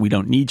 ladies, we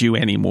don't need you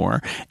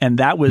anymore." And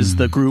that was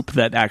the group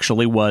that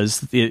actually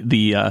was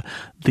the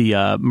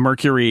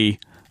Mercury.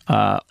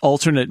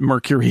 Alternate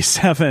Mercury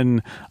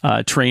 7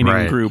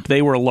 training group.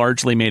 They were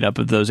largely made up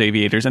of those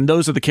aviators, and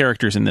those are the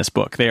characters in this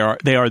book. They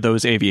are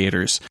those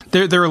aviators.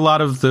 There are a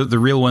lot of the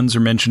real ones are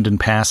mentioned in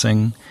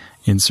passing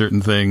in certain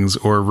things,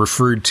 or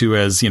referred to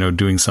as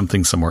doing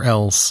something somewhere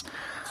else.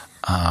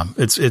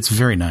 It's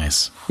very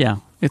nice. Yeah.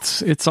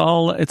 It's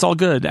all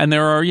good, and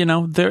there are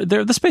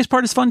the space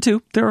part is fun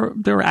too. There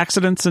are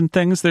accidents and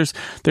things. There's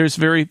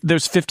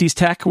 50s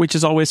tech, which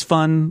is always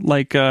fun,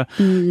 like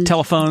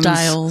telephones,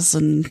 dials,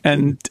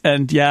 and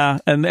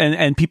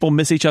people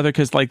miss each other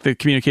because like the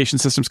communication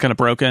system's kind of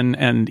broken,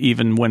 and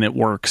even when it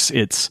works,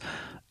 it's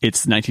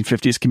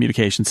 1950s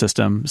communication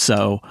system.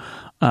 So.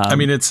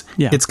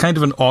 It's kind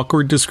of an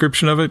awkward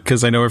description of it,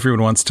 because I know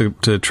everyone wants to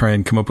try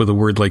and come up with a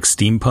word like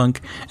steampunk,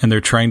 and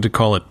they're trying to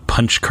call it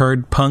punch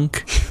card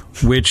punk,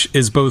 which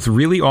is both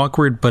really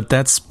awkward, but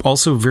that's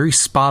also very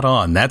spot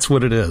on. That's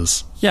what it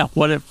is. Yeah.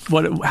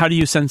 How do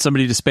you send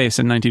somebody to space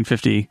in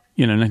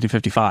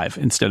 1955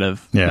 instead of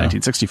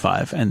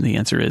 1965? And the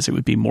answer is it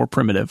would be more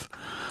primitive,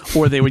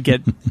 or they would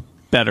get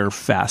better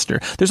faster.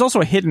 There's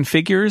also a Hidden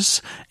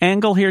Figures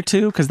angle here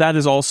too, because that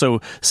is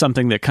also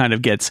something that kind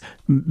of gets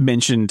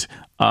mentioned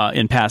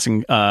in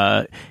passing.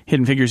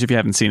 Hidden Figures, if you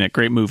haven't seen it,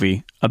 great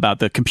movie about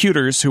the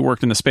computers who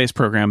worked in the space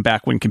program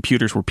back when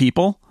computers were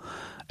people,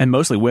 and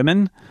mostly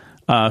women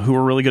who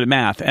were really good at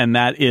math. And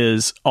that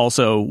is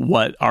also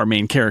what our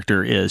main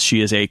character is.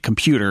 She is a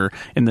computer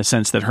in the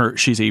sense that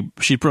she's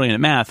brilliant at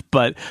math,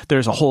 but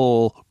there's a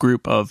whole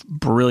group of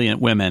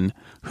brilliant women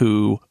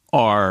who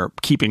are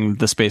keeping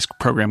the space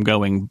program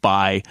going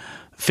by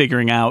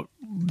figuring out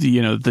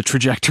the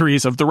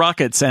trajectories of the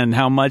rockets and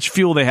how much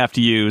fuel they have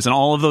to use and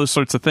all of those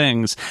sorts of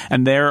things.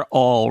 And they're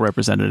all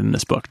represented in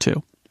this book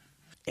too.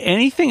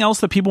 Anything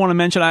else that people want to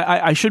mention?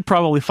 I should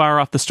probably fire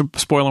off the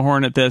spoiler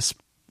horn at this,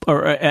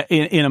 or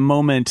in a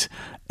moment,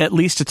 at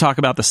least to talk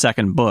about the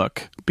second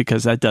book,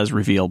 because that does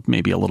reveal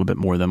maybe a little bit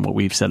more than what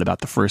we've said about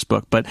the first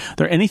book. But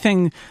there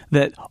anything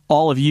that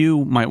all of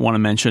you might want to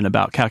mention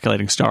about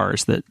Calculating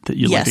Stars that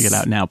you'd like to get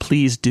out now?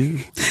 Please do.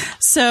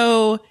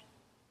 So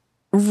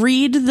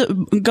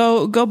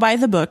go buy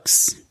the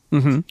books.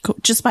 Mm-hmm.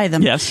 Just buy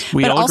them. Yes,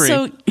 we all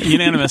agree.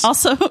 Unanimous.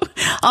 Also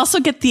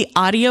get the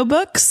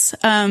audiobooks.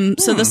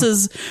 So this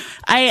is,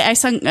 I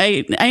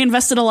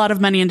invested a lot of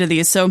money into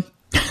these. So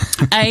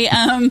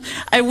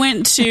I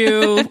went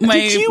to my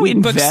Did you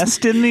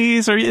invest in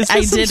these, or is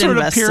this some sort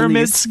of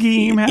pyramid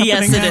scheme happening?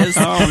 Yes, it is.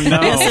 Oh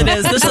no. Yes, it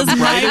is. This is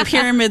my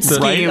pyramid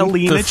scheme. Right,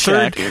 Alina,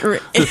 check.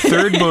 The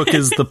third book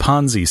is the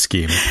Ponzi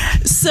scheme.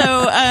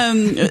 So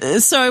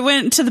I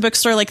went to the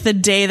bookstore like the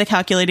day the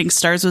Calculating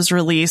Stars was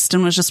released,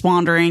 and was just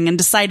wandering and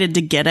decided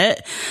to get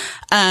it.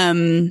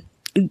 Hadn't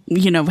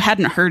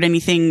heard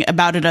anything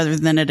about it other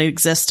than it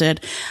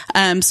existed.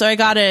 So I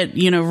got it,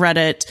 read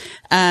it,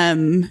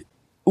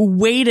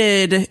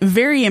 waited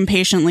very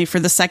impatiently for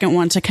the second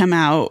one to come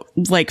out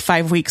like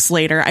 5 weeks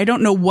later. I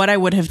don't know what I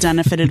would have done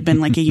if it had been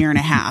like a year and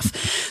a half.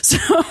 So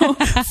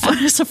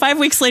 5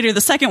 weeks later,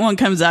 the second one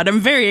comes out. I'm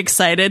very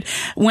excited.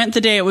 Went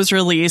the day it was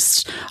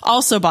released,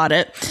 also bought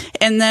it.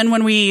 And then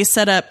when we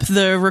set up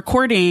the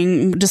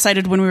recording,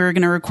 decided when we were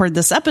going to record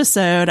this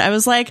episode, I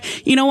was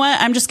like, you know what?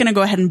 I'm just going to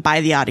go ahead and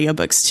buy the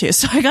audiobooks too.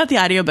 So I got the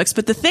audiobooks.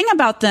 But the thing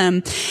about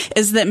them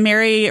is that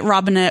Mary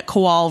Robinette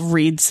Kowal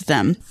reads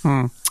them.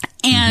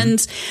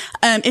 And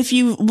if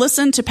you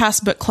listen to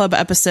past book club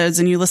episodes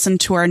and you listen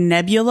to our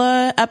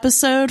Nebula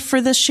episode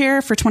for this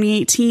year, for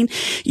 2018,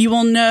 you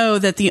will know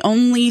that the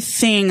only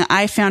thing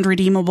I found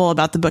redeemable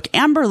about the book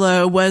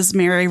Amberlow was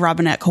Mary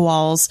Robinette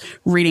Kowal's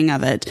reading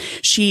of it.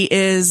 She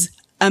is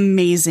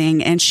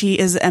amazing, and she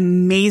is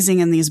amazing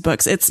in these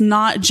books. It's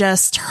not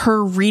just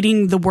her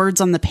reading the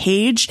words on the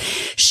page.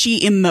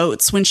 She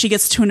emotes. When she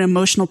gets to an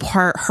emotional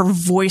part, her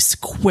voice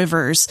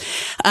quivers.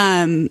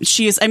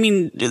 She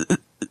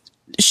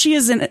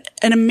is an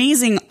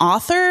amazing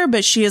author,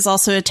 but she is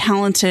also a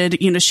talented,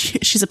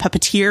 she's a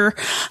puppeteer.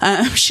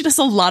 She does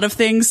a lot of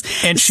things.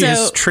 And she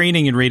has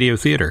training in radio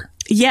theater.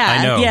 Yeah.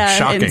 I know. Yeah,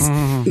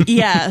 shocking.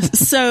 Yeah.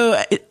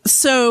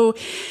 So,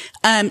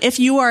 if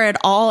you are at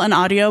all an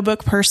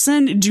audiobook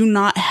person, do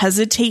not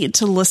hesitate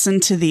to listen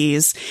to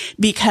these,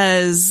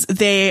 because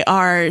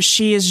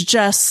she is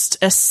just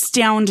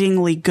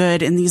astoundingly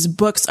good, and these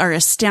books are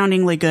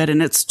astoundingly good,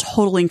 and it's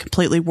totally and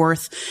completely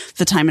worth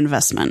the time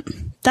investment.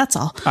 That's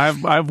all. I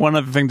have one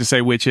other thing to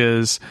say, which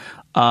is,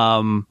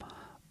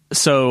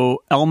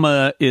 So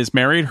Elma is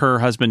married. Her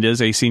husband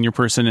is a senior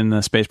person in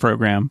the space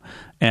program,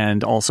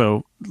 and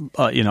also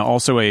a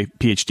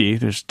PhD.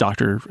 There's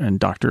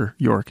Dr.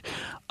 York.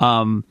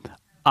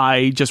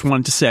 I just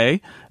wanted to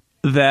say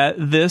that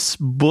this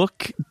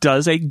book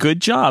does a good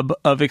job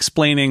of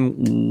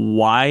explaining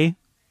why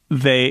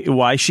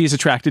she's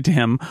attracted to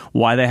him,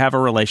 why they have a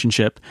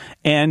relationship,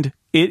 and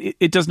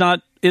it is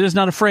not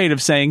afraid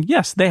of saying,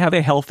 yes, they have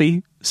a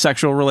healthy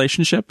sexual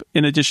relationship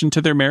in addition to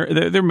their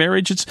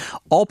marriage. It's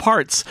all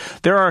parts.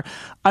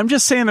 I'm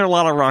just saying there are a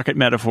lot of rocket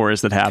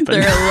metaphors that happen.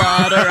 There are a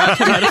lot of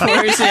rocket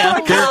metaphors, yeah.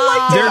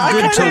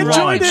 They're good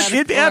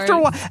to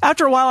watch.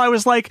 After a while, I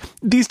was like,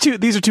 these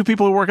are two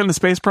people who work in the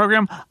space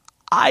program.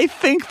 I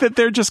think that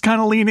they're just kind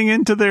of leaning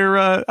into their.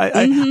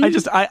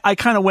 I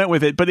kind of went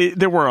with it, but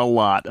there were a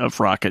lot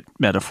of rocket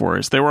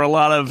metaphors. There were a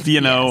lot of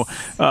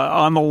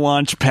on the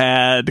launch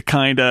pad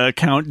kind of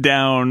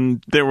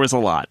countdown. There was a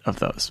lot of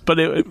those, but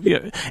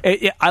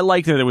I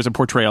liked that there was a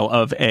portrayal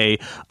of an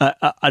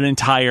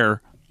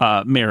entire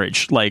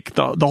marriage, like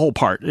the whole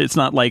part. It's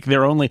not like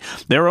their only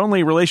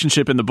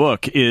relationship in the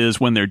book is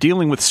when they're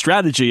dealing with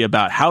strategy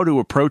about how to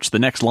approach the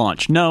next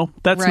launch. No,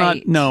 that's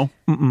right. not.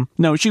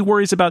 No. She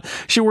worries about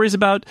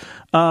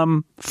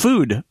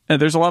food.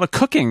 There's a lot of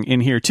cooking in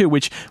here too,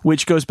 which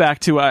goes back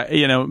to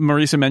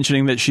Marisa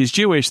mentioning that she's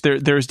Jewish.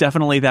 There's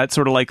definitely that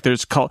sort of like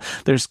there's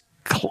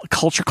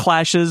culture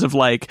clashes of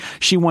like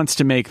she wants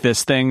to make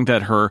this thing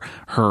that her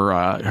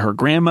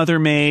grandmother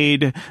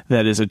made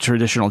that is a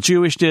traditional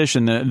Jewish dish,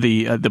 and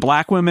the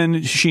black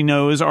women she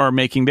knows are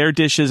making their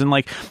dishes, and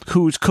like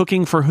who's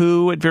cooking for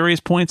who at various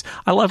points.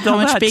 I loved all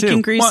that too. How much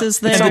bacon grease is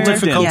there? And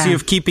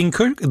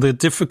the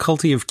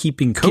difficulty of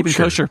keeping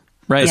kosher.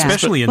 Right, yeah.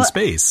 Especially in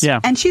space. Yeah.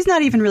 And she's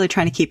not even really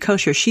trying to keep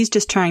kosher. She's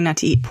just trying not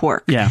to eat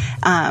pork. Yeah.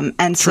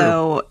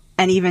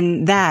 And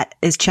even that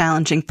is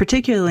challenging,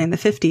 particularly in the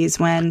 50s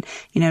when,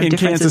 in differences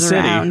Kansas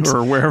around. City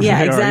or wherever yeah,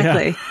 they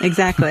exactly, are.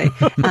 Exactly.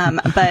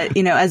 But,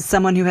 as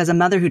someone who has a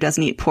mother who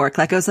doesn't eat pork,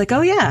 like I was like, oh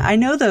yeah, I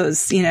know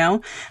those, I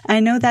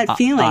know that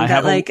feeling I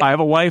that have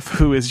a wife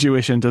who is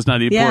Jewish and does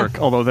not eat pork,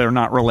 although they're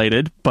not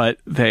related, but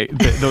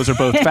those are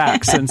both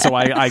facts. And so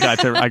I read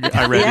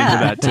into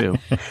that too.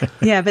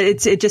 Yeah, but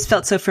it just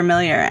felt so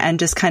familiar, and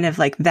just kind of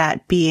like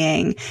that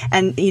being,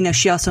 and,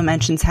 she also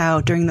mentions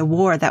how during the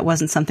war, that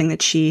wasn't something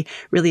that she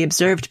really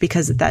observed,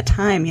 because at that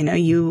time,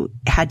 you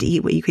had to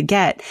eat what you could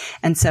get.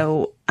 And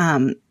so,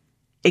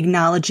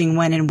 acknowledging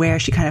when and where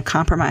she kind of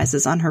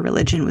compromises on her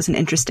religion was an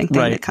interesting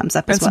thing that comes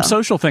up as well. And some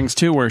social things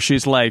too, where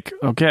she's like,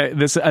 okay,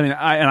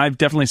 I've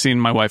definitely seen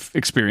my wife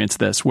experience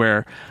this,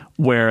 where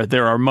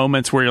there are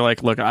moments where you're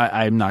like, look,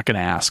 I'm not going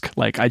to ask.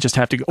 Like, I just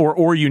have to,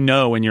 or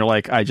and you're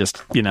like, I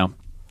just,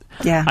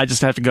 I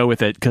just have to go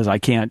with it because I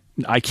can't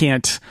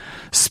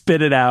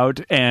spit it out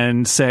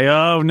and say,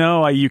 oh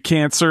no, you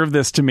can't serve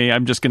this to me.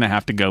 I'm just going to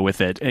have to go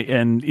with it.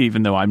 And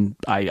even though I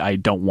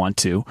don't want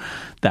to,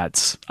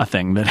 that's a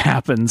thing that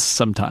happens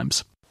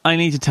sometimes. I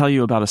need to tell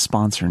you about a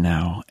sponsor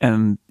now.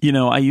 And,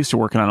 I used to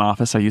work in an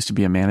office. I used to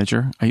be a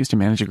manager. I used to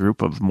manage a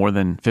group of more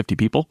than 50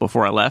 people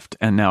before I left.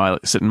 And now I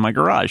sit in my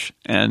garage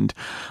and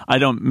I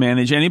don't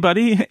manage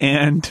anybody.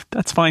 And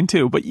that's fine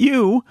too. But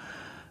you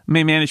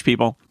may manage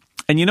people.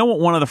 And you know what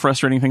one of the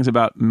frustrating things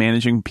about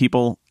managing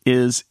people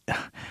is?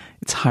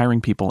 It's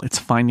hiring people. It's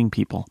finding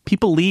people.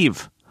 People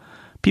leave.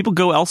 People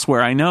go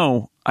elsewhere. I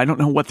don't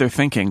know what they're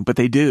thinking, but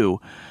they do.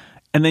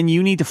 And then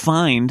you need to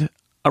find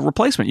a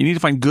replacement. You need to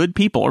find good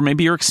people, or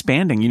maybe you're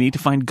expanding. You need to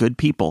find good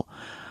people.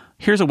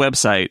 Here's a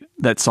website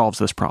that solves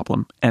this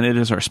problem, and it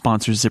is our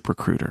sponsor,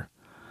 ZipRecruiter.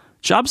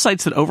 Job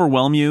sites that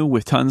overwhelm you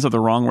with tons of the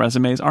wrong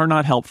resumes are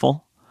not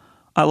helpful.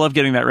 I love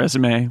getting that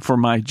resume for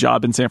my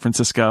job in San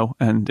Francisco,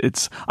 and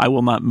I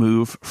will not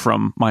move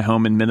from my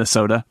home in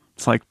Minnesota.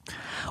 It's like,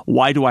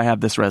 why do I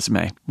have this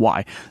resume?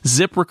 Why?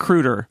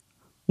 ZipRecruiter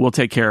will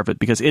take care of it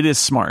because it is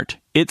smart.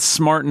 It's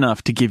smart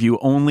enough to give you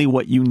only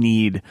what you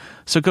need.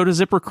 So go to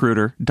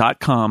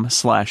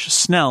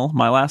ZipRecruiter.com/Snell,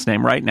 my last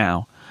name, right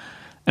now,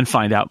 and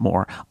find out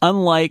more.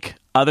 Unlike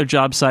other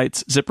job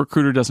sites,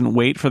 ZipRecruiter doesn't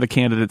wait for the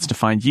candidates to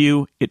find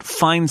you. It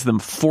finds them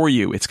for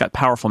you. It's got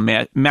powerful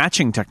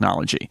matching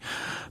technology.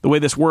 The way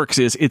this works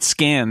is it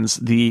scans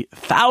the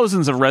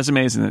thousands of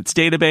resumes in its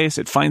database.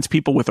 It finds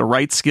people with the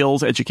right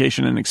skills,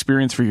 education, and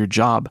experience for your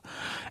job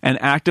and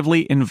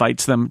actively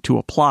invites them to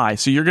apply.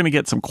 So you're going to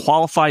get some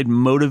qualified,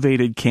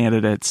 motivated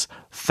candidates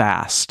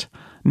fast.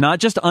 Not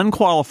just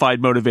unqualified,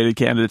 motivated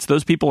candidates.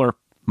 Those people are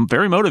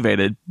very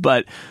motivated,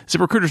 but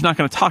ZipRecruiter's not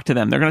going to talk to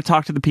them. They're going to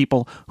talk to the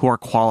people who are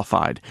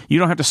qualified. You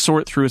don't have to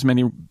sort through as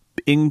many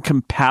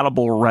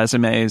incompatible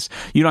resumes.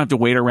 You don't have to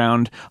wait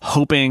around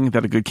hoping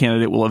that a good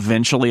candidate will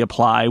eventually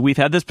apply. We've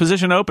had this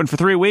position open for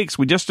 3 weeks.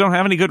 We just don't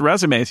have any good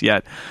resumes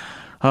yet.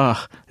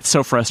 It's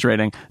so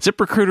frustrating.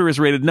 ZipRecruiter is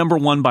rated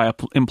 #1 by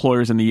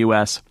employers in the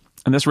U.S.,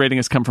 and this rating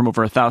has come from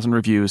over 1,000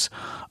 reviews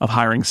of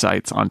hiring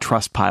sites on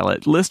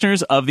Trustpilot.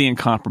 Listeners of The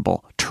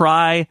Incomparable,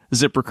 try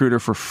ZipRecruiter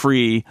for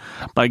free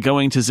by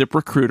going to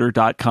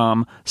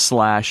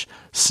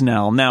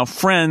ZipRecruiter.com/Snell. Now,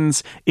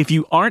 friends, if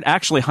you aren't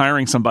actually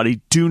hiring somebody,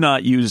 do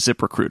not use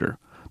ZipRecruiter.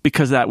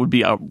 because that would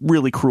be a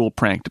really cruel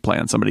prank to play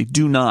on somebody.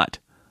 Do not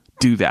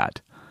do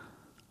that.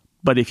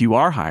 But if you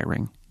are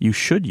hiring, you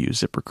should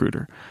use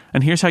ZipRecruiter.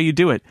 And here's how you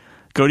do it.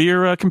 Go to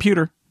your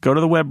computer, go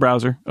to the web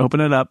browser, open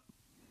it up,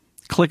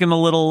 click in the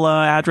little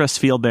address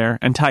field there,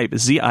 and type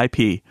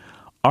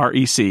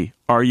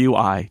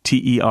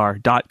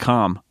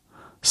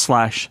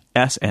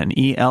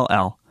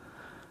ZipRecruiter.com/SNELL.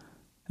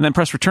 And then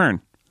press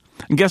return.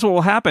 And guess what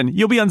will happen?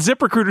 You'll be on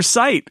ZipRecruiter's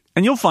site,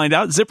 and you'll find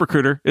out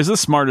ZipRecruiter is the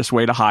smartest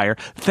way to hire.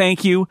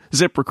 Thank you,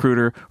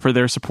 ZipRecruiter, for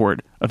their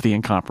support of The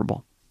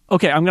Incomparable.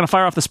 Okay, I'm going to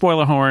fire off the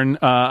spoiler horn.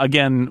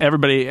 Again,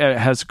 everybody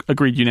has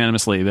agreed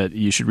unanimously that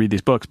you should read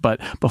these books.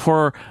 But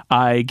before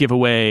I give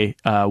away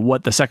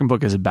what the second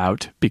book is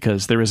about,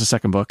 because there is a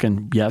second book,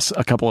 and yes,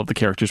 a couple of the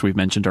characters we've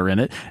mentioned are in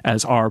it,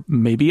 as are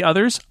maybe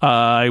others.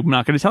 I'm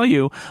not going to tell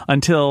you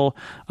until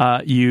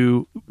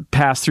you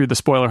pass through the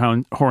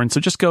spoiler horn. So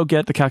just go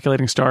get the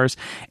Calculating Stars,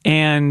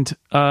 and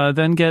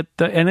then get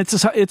the. And it's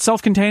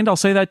self-contained. I'll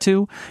say that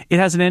too. It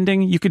has an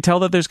ending. You could tell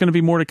that there's going to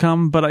be more to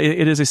come, but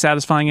it is a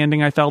satisfying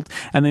ending, I felt.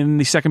 And then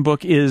the second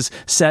book is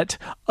set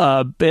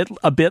a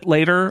bit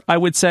later, I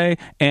would say,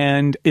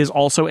 and is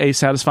also a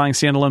satisfying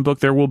standalone book.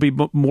 There will be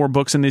more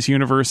books in this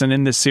universe and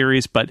in this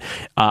series, but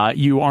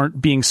you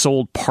aren't being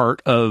sold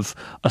part of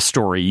a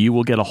story. You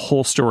will get a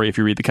whole story if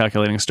you read The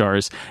Calculating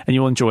Stars, and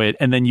you'll enjoy it,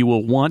 and then you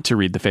will want to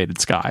read The Faded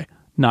Sky.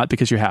 Not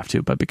because you have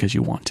to, but because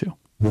you want to.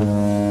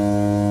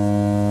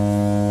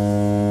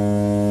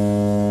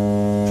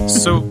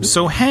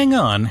 So hang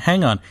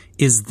on.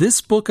 Is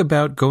this book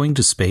about going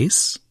to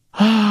space?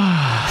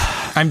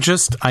 I'm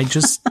checking.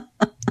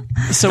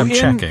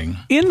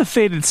 In The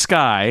Faded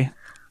Sky,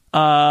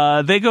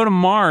 they go to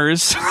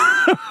Mars.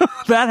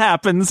 That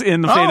happens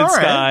in The Faded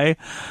Sky.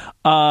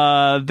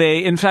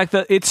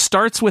 It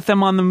starts with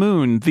them on the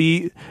moon.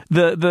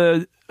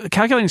 The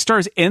Calculating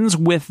Stars ends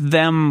with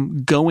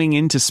them going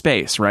into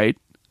space, right?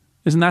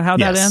 Isn't that how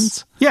that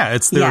ends? Yeah,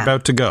 they're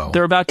about to go.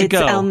 They're about to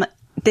go.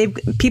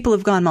 People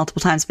have gone multiple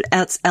times, but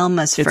it's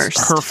Elma's her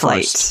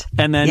flight. First.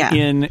 And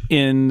then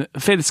in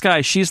Faded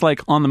Sky, she's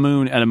like on the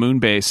moon at a moon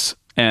base,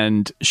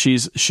 and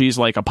she's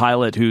like a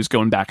pilot who's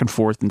going back and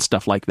forth and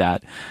stuff like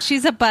that.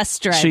 She's a bus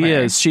driver. She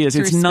is.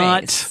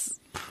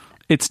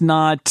 It's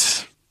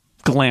not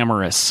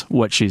glamorous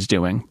what she's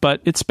doing,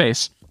 but it's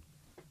space.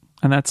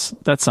 And that's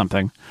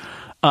something.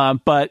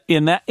 But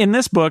in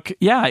this book,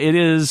 it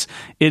is.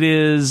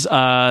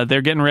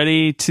 They're getting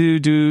ready to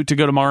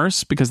go to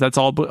Mars, because that's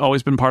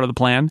always been part of the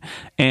plan.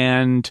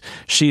 And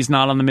she's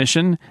not on the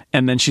mission,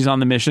 and then she's on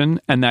the mission,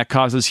 and that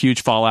causes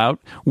huge fallout.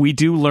 We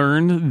do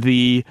learn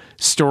the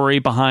story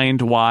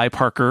behind why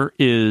Parker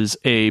is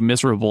a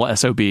miserable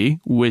SOB,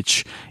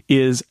 which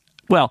is.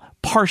 Well,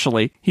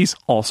 partially, he's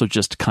also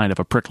just kind of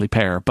a prickly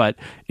pear, but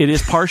it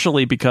is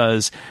partially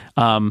because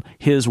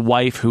his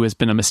wife, who has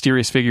been a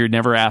mysterious figure,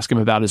 never asked him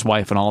about his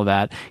wife and all of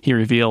that. He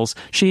reveals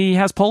she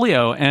has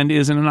polio and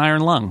is in an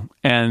iron lung,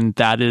 and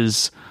that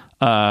has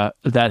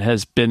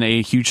been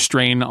a huge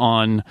strain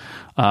on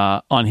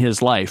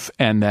his life,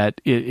 and that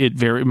it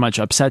very much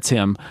upsets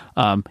him.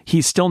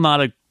 He's still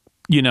not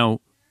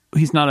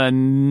he's not a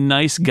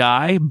nice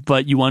guy,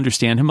 but you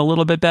understand him a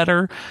little bit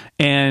better.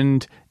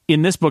 And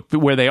in this book,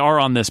 where they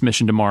are on this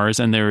mission to Mars,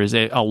 and there is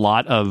a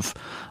lot of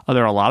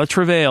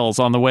travails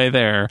on the way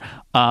there.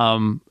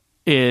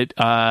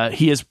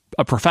 He is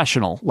a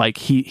professional.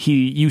 Like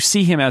you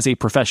see him as a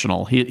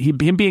professional.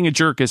 Him being a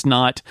jerk is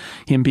not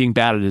him being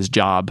bad at his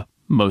job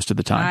most of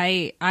the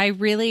time. I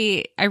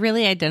really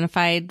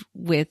identified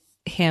with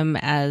him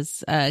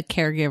as a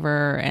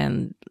caregiver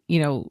and,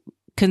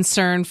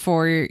 concern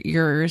for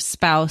your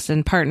spouse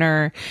and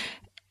partner,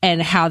 and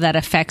how that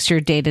affects your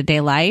day-to-day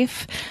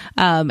life.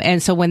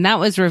 And so when that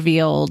was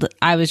revealed,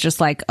 I was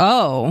just like,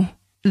 oh,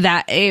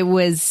 that it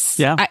was,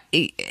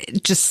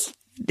 it just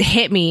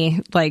hit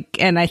me.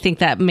 And I think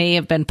that may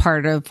have been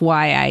part of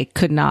why I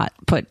could not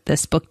put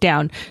this book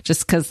down,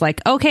 just because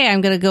okay,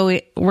 I'm going to go,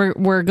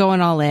 we're going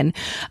all in.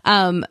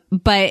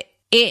 But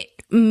it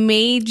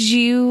made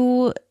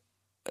you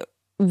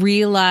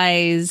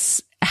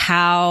realize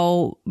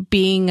how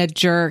being a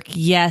jerk,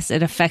 yes,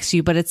 it affects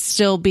you, but it's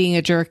still being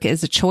a jerk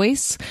is a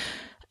choice,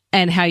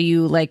 and how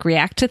you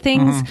react to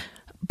things,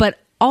 but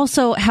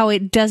also how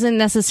it doesn't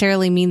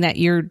necessarily mean that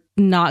you're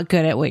not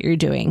good at what you're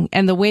doing.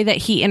 And the way that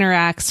he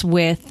interacts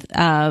with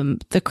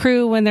the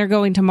crew when they're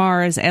going to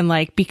Mars, and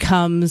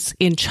becomes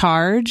in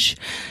charge,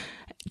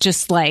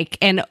 just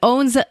and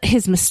owns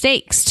his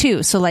mistakes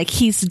too. So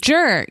he's a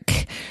jerk,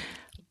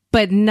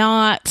 but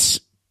not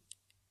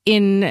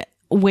in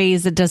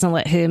ways that doesn't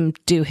let him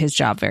do his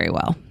job very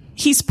well.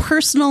 He's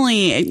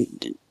personally,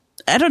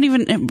 I don't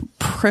even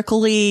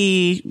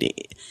prickly.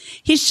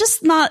 He's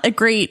just not a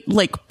great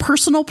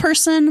personal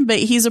person, but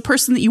he's a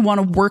person that you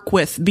want to work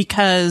with,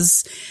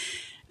 because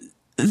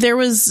there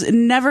was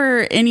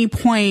never any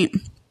point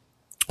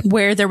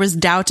where there was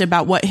doubt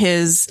about what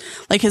his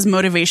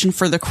motivation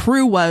for the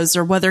crew was,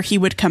 or whether he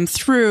would come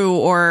through,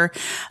 or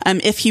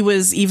if he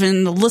was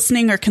even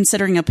listening or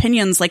considering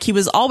opinions. He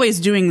was always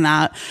doing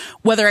that,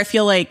 whether I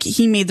feel like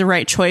he made the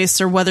right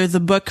choice, or whether the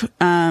book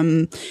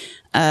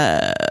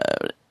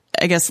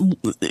I guess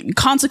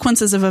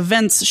consequences of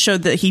events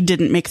showed that he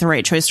didn't make the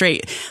right choice,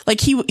 right? Like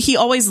he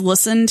always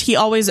listened. He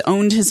always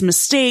owned his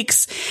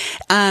mistakes.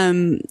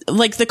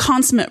 Like the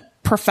consummate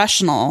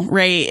professional,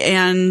 right?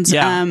 And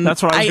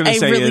that's what I was going to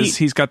say. Really, is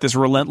he's got this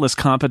relentless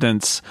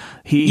competence.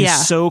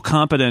 He's so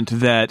competent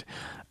that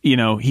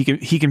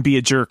he can be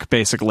a jerk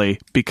basically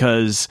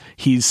because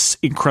he's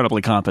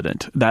incredibly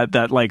competent.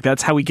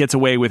 That's how he gets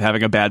away with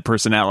having a bad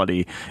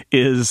personality,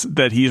 is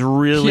that he's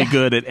really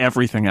good at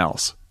everything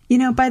else.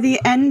 By the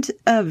end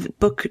of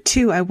book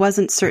 2, I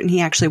wasn't certain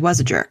he actually was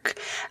a jerk.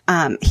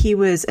 He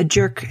was a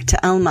jerk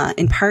to Elma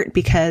in part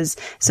because,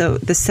 so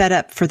the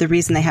setup for the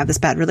reason they have this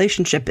bad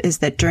relationship is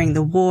that during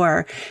the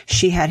war,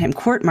 she had him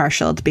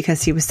court-martialed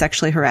because he was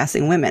sexually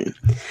harassing women.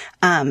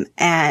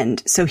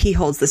 And so he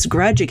holds this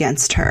grudge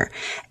against her.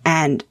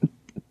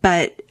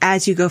 But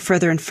as you go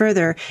further and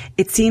further,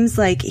 it seems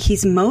like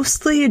he's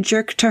mostly a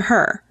jerk to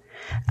her.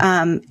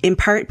 In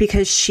part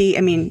because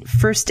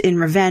first in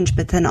revenge,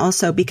 but then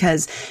also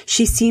because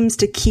she seems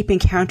to keep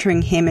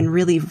encountering him in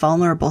really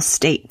vulnerable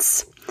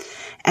states.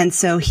 And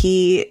so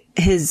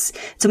it's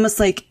almost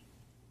like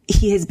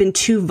he has been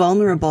too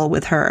vulnerable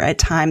with her at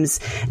times,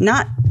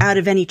 not out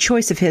of any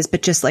choice of his,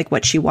 but just like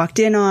what she walked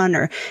in on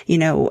or,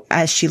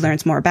 as she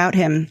learns more about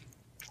him.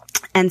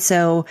 And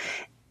so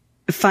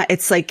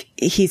it's like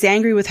he's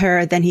angry with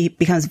her, then he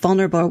becomes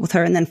vulnerable with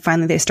her, and then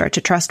finally they start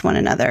to trust one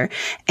another.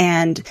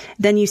 And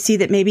then you see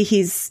that maybe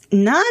he's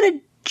not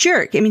a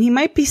jerk. He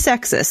might be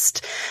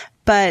sexist,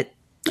 but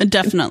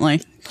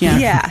definitely.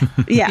 Yeah.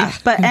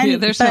 But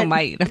there's no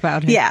might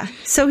about him. Yeah.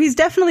 So he's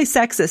definitely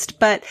sexist,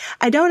 but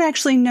I don't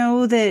actually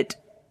know that,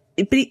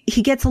 but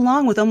he gets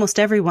along with almost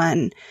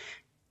everyone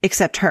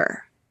except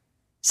her.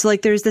 So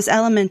like there's this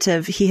element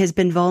of he has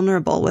been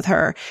vulnerable with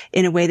her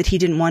in a way that he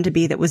didn't want to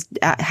be, that was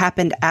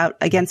happened out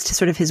against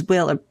sort of his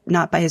will or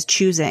not by his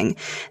choosing,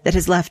 that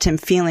has left him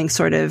feeling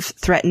sort of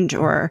threatened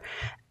or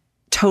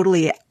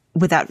totally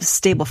without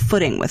stable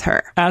footing with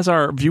her. As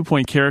our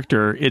viewpoint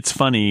character, it's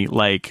funny,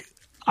 like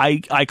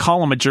I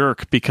call him a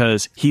jerk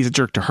because he's a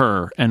jerk to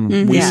her,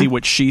 and we see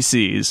what she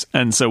sees.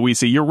 And so we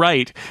see, you're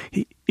right,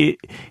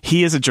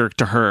 he is a jerk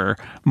to her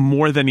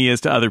more than he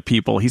is to other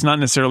people. He's not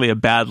necessarily a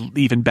bad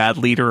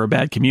leader or a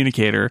bad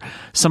communicator.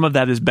 Some of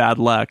that is bad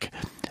luck.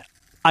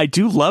 I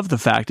do love the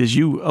fact, as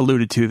you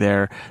alluded to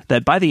there,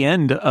 that by the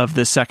end of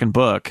this second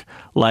book,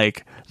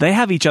 like, they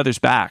have each other's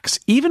backs.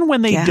 Even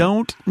when they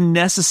don't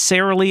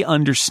necessarily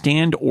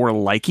understand or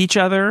like each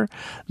other,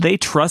 they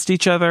trust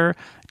each other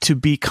to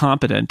be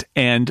competent.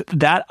 And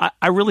that,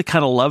 I really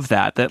kind of love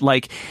that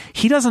like,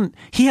 he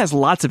has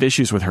lots of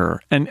issues with her.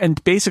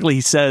 And basically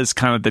he says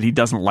kind of that he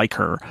doesn't like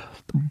her,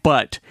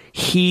 but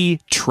he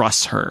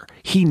trusts her.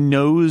 She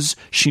knows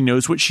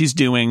what she's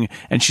doing,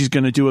 and she's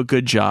going to do a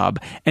good job.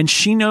 And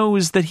she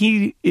knows that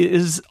he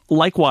is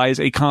likewise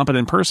a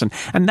competent person.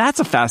 And that's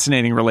a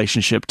fascinating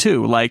relationship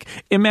too. Like,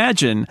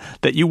 imagine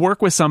that you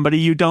work with somebody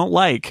you don't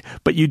like,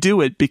 but you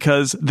do it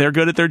because they're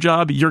good at their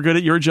job, you're good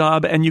at your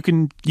job, and you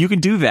can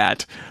do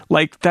that.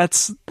 Like,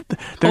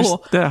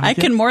 I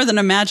can more than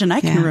imagine.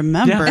 I can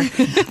remember.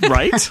 Yeah.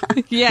 Right?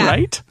 Yeah.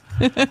 Right?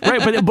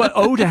 Right, but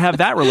to have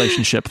that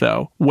relationship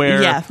though,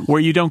 where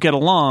you don't get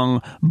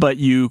along, but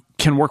you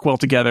can work well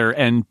together,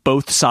 and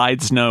both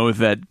sides know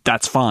that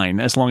that's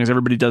fine as long as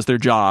everybody does their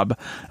job,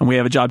 and we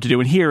have a job to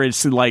do. And here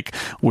it's like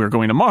we're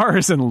going to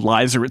Mars, and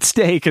lives are at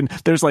stake, and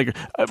there's like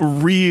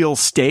real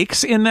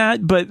stakes in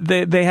that. But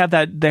they have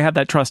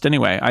that trust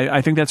anyway.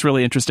 I think that's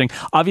really interesting.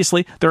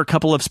 Obviously, there are a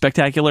couple of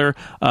spectacular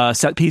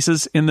set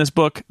pieces in this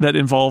book that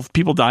involve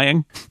people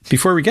dying.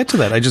 Before we get to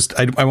that,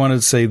 I wanted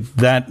to say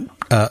that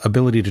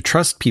ability to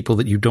trust people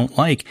that you don't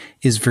like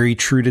is very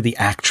true to the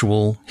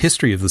actual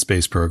history of the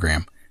space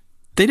program.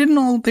 They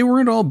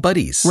weren't all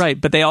buddies. Right,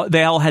 but they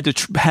all had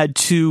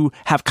to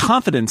have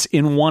confidence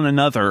in one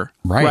another.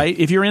 Right?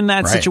 If you're in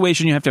that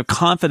situation, you have to have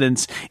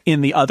confidence in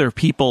the other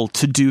people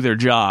to do their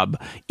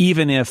job,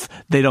 even if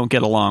they don't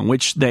get along,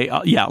 which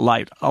a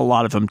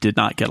lot of them did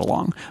not get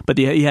along. But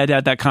you had to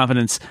have that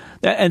confidence.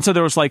 And so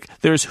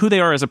there's who they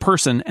are as a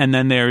person, and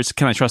then there's,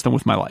 can I trust them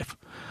with my life?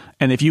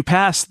 And if you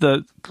pass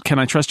the "Can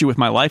I trust you with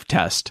my life"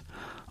 test,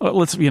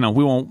 we'll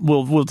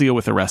deal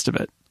with the rest of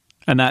it.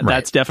 And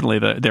that's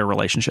definitely their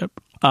relationship.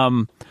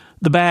 The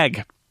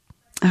bag.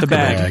 The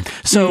bag.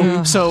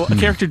 So a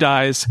character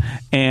dies,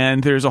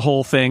 and there's a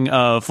whole thing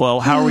of,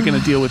 well, how are we going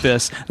to deal with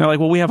this? And they're like,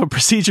 well, we have a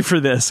procedure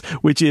for this,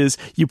 which is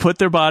you put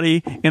their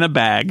body in a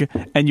bag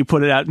and you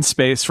put it out in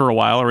space for a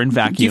while, or in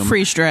vacuum. You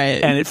freeze dry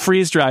it. And it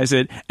freeze dries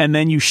it, and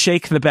then you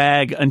shake the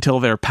bag until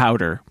they're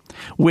powder.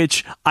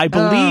 Which I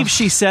believe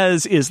she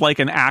says is like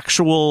an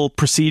actual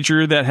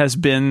procedure that has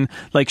been,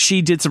 like,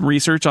 she did some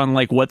research on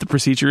like what the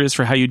procedure is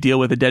for how you deal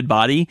with a dead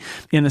body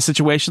in a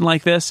situation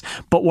like this.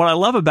 But what I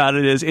love about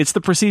it is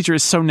the procedure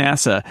is so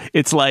NASA.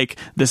 It's like,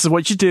 this is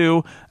what you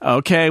do.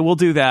 Okay, we'll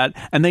do that.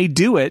 And they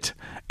do it.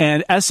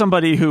 And as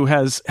somebody who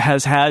has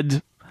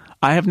had,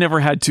 I have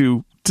never had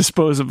to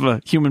dispose of a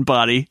human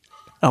body.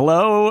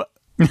 Hello?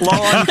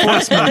 law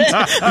enforcement.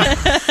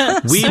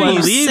 We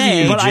believe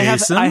you, But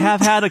Jason. I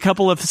have had a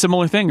couple of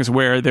similar things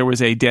where there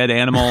was a dead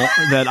animal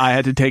that I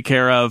had to take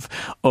care of.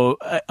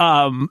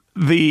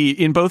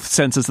 In both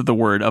senses of the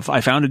word, of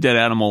I found a dead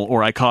animal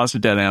or I caused a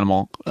dead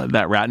animal,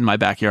 that rat in my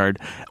backyard.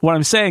 What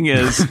I'm saying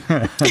is.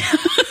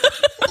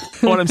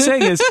 I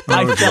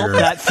felt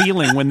that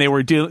feeling when they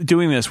were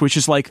doing this, which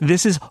is like,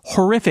 this is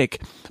horrific,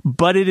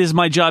 but it is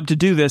my job to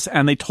do this,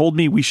 and they told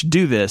me we should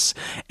do this.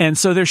 And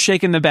so they're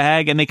shaking the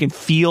bag, and they can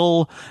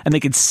feel and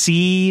they can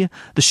see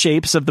the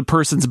shapes of the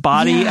person's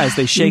body as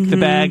they shake the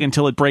bag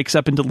until it breaks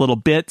up into little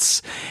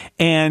bits.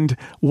 And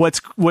what's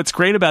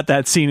great about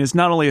that scene is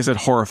not only is it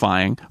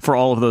horrifying for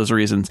all of those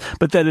reasons,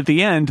 but that at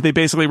the end, they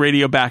basically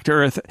radio back to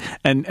Earth.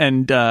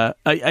 And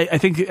I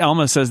think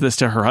Elma says this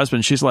to her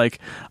husband. She's like,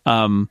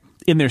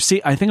 in their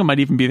I think it might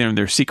even be there in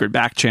their secret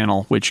back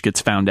channel, which gets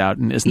found out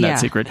and isn't that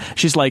secret.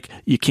 She's like,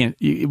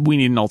 we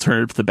need an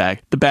alternative to the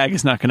bag. The bag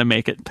is not going to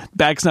make it.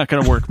 Bag's not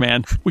going to work,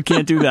 man. We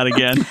can't do that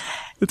again.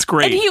 It's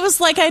great. And he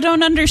was like, I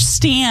don't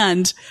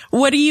understand.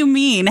 What do you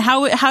mean?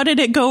 How did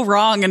it go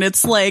wrong? And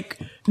it's like,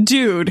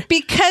 dude.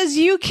 Because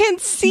you can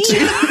see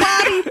the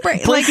body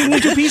breaking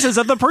into pieces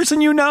of the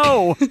person you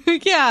know.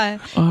 Yeah.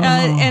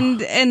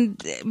 And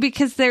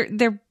because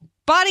their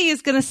body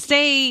is going to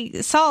stay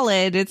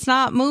solid. It's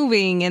not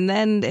moving. And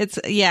then I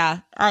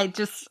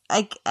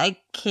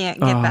can't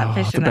get that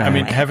vision out. I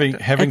mean,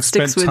 having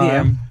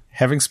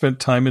spent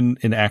time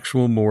in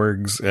actual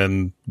morgues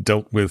and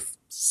dealt with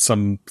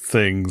some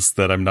things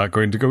that I'm not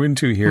going to go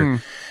into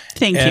here.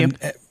 Thank you.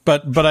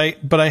 But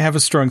I have a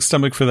strong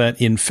stomach for that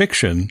in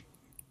fiction.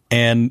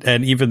 And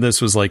even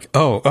this was like,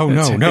 no,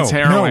 it's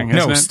harrowing,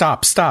 no,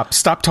 stop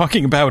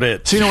talking about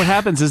it. So you know what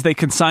happens is they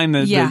consign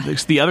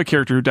the other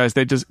character who dies.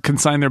 They just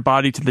consign their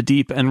body to the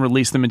deep and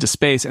release them into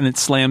space, and it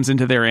slams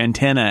into their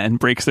antenna and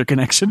breaks their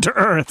connection to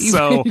Earth.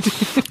 So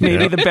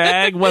maybe the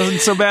bag wasn't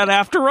so bad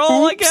after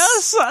all. I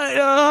guess.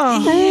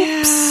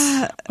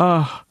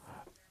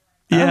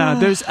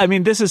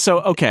 This is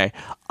so okay.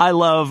 I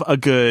love a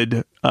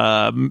good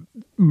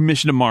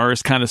Mission to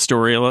Mars kind of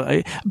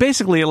story,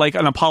 basically like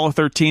an Apollo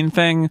 13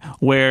 thing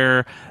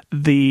where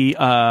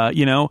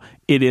it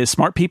is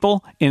smart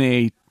people in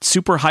a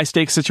super high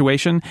stakes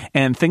situation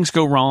and things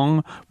go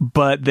wrong,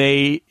 but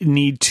they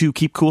need to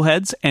keep cool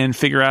heads and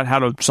figure out how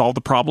to solve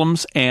the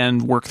problems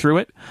and work through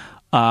it.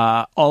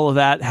 All of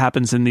that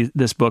happens in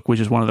this book, which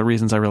is one of the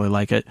reasons I really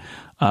like it.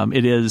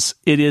 It is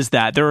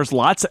that there's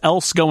lots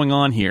else going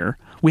on here.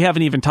 We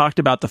haven't even talked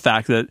about the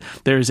fact that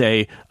there's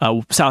a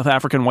South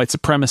African white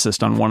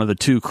supremacist on one of the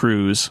two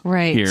crews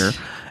here,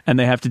 and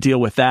they have to deal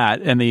with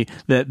that. And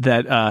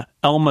that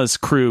Elma's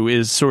crew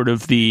is sort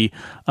of the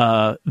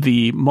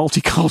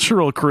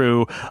multicultural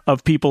crew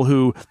of people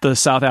who the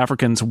South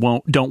Africans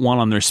don't want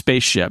on their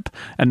spaceship,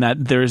 and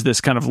that there's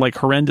this kind of like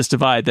horrendous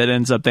divide that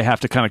ends up they have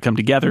to kind of come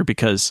together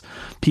because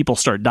people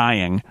start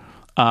dying.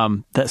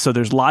 So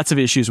there's lots of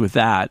issues with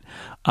that.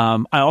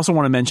 I also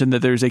want to mention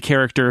that there's a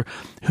character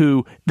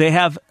who they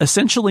have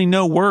essentially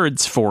no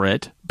words for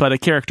it, but a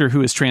character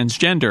who is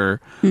transgender,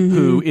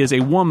 who is a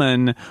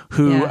woman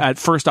who at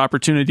first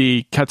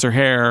opportunity cuts her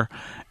hair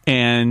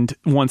and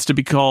wants to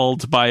be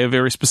called by a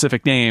very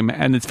specific name.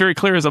 And it's very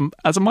clear as a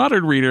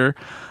modern reader,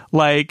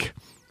 like,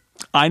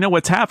 I know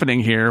what's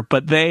happening here,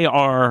 but they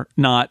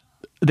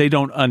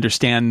don't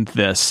understand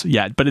this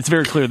yet, but it's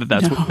very clear that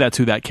that's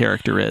who that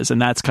character is.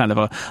 And that's kind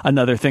of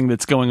another thing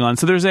that's going on.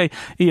 So there's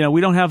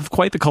we don't have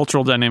quite the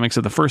cultural dynamics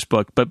of the first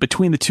book, but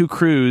between the two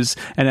crews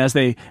and as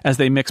they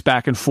mix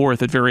back and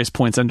forth at various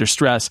points under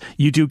stress,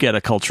 you do get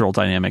a cultural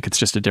dynamic. It's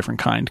just a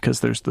different kind because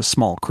there's the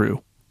small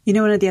crew. You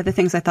know, one of the other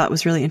things I thought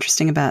was really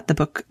interesting about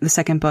the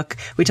second book,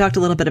 we talked a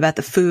little bit about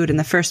the food in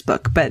the first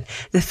book, but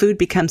the food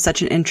becomes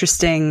such an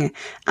interesting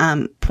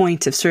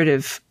point of sort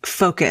of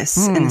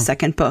focus in the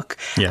second book,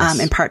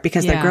 in part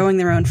because they're growing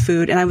their own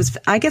food. And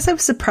I guess I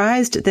was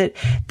surprised that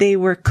they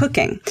were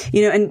cooking,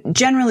 and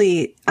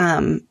generally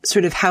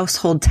sort of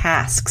household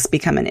tasks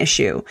become an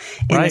issue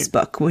in this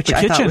book, which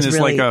I thought was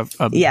really... The kitchen is like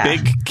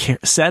a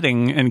big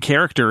setting and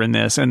character in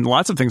this, and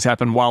lots of things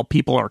happen while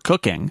people are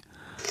cooking.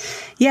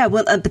 Yeah,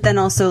 well, but then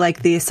also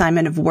like the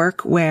assignment of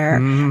work where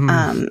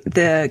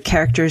the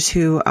characters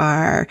who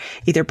are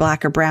either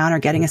black or brown are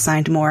getting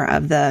assigned more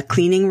of the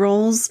cleaning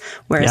roles,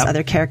 whereas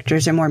other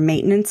characters are more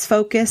maintenance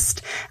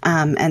focused,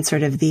 and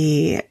sort of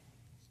the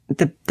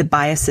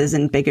biases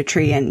and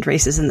bigotry and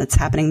racism that's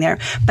happening there.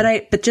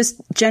 But just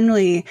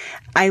generally,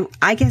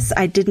 I guess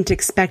I didn't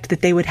expect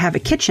that they would have a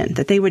kitchen,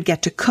 that they would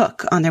get to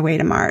cook on their way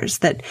to Mars,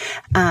 that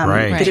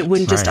it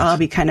wouldn't just all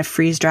be kind of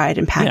freeze dried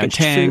and packaged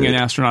Tang food. and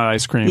astronaut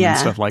ice cream and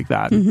stuff like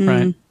that.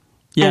 Right.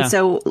 Yeah. And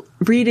so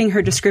reading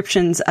her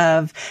descriptions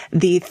of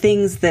the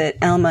things that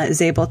Elma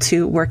is able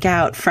to work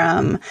out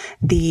from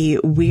the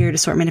weird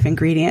assortment of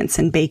ingredients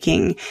and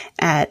baking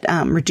at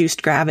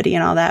reduced gravity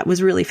and all that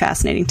was really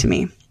fascinating to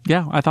me.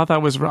 Yeah, I thought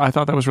that was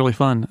really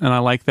fun, and I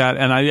like that,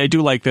 and I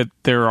do like that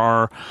there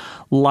are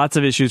lots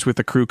of issues with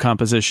the crew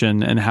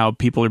composition and how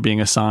people are being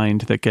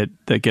assigned that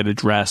get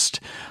addressed.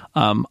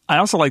 I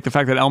also like the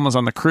fact that Elma's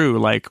on the crew.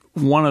 Like,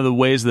 one of the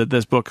ways that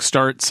this book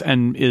starts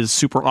and is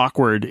super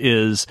awkward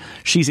is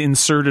she's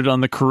inserted on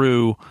the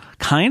crew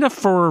kind of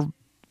for,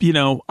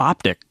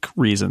 optic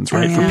reasons,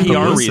 right? For PR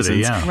Publicity, reasons.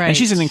 yeah. Right. And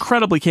she's an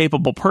incredibly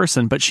capable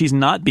person, but she's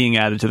not being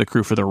added to the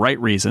crew for the right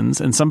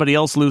reasons, and somebody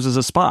else loses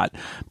a spot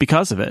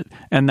because of it.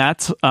 And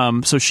that's,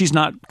 so she's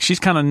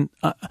kind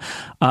of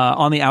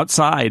on the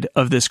outside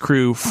of this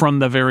crew from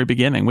the very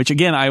beginning, which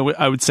again, I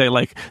would say,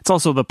 like, it's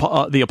also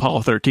the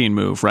Apollo 13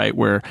 move, right?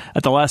 Where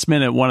at the last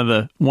minute, one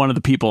of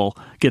the people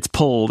gets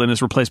pulled and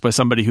is replaced by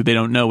somebody who they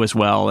don't know as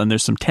well. And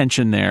there's some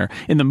tension there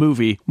in the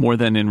movie more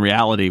than in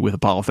reality with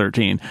Apollo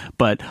 13.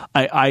 But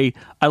I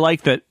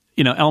like that,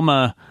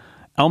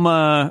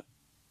 Elma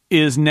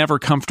is never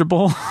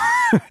comfortable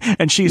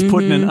and she's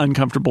put in an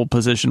uncomfortable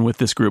position with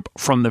this group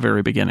from the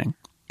very beginning.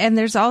 And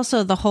there's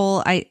also the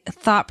whole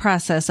thought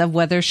process of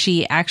whether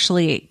she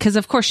actually, because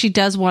of course she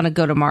does want to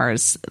go to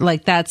Mars,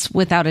 like that's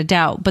without a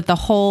doubt. But the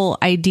whole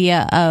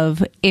idea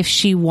of if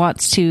she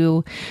wants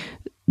to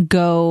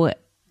go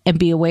and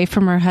be away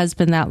from her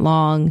husband that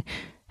long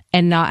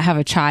and not have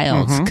a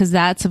child, because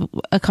that's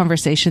a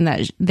conversation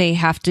that they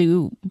have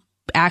to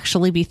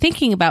actually be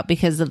thinking about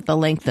because of the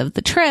length of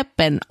the trip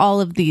and all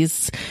of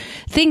these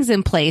things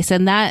in place.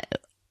 And that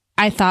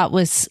I thought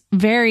was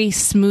very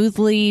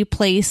smoothly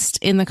placed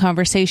in the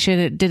conversation.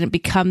 It didn't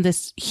become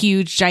this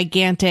huge,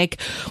 gigantic,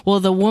 well,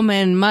 the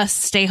woman must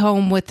stay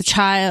home with the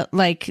child,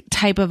 like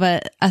type of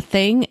a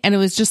thing. And it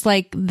was just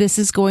like, this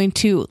is going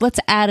to, let's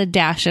add a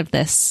dash of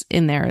this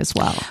in there as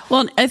well.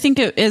 Well, I think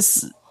it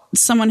is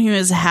someone who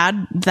has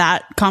had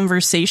that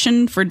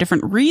conversation for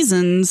different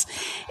reasons.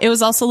 It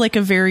was also like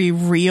a very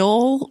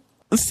real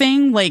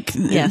thing, like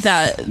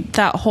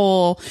that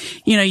whole,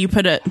 you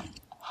put it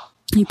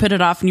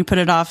off and you put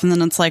it off, and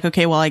then it's like,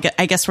 okay, well, I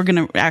guess we're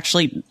going to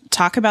actually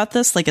talk about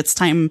this. Like, it's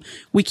time,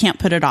 we can't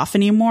put it off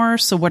anymore.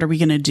 So what are we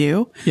going to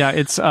do? Yeah,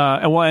 it's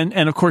well,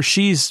 and of course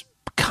she's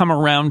come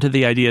around to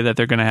the idea that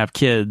they're going to have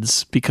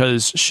kids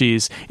because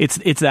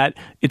it's that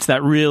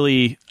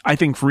really, I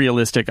think,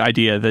 realistic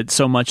idea that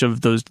so much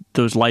of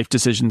those life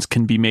decisions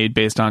can be made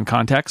based on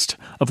context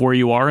of where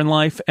you are in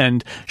life.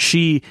 And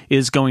she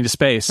is going to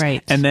space,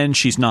 right, and then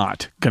she's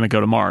not going to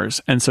go to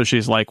Mars. And so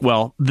she's like,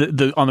 well,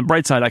 the on the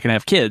bright side, I can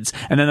have kids.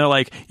 And then they're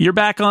like, you're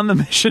back on the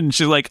mission.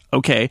 She's like,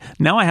 okay,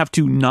 now I have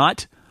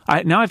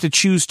to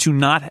choose to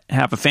not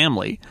have a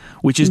family,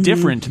 which is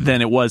different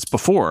than it was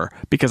before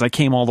because I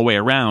came all the way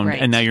around,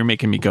 right, and now you're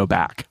making me go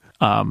back.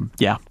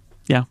 Yeah.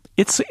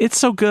 It's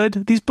so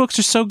good. These books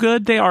are so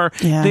good. They are,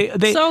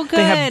 they so good.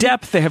 They have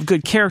depth. They have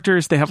good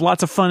characters. They have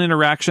lots of fun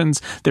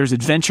interactions. There's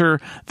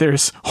adventure.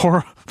 There's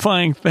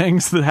horrifying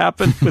things that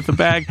happen with the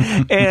bag.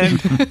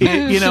 And,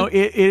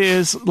 it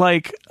is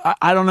like,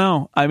 I don't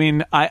know. I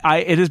mean,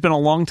 it has been a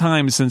long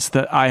time since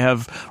that I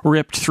have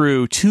ripped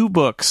through 2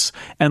 books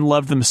and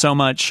loved them so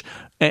much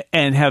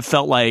and have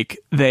felt like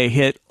they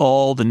hit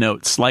all the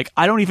notes. Like,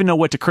 I don't even know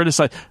what to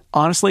criticize.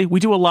 Honestly, we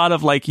do a lot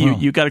of like,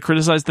 you got to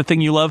criticize the thing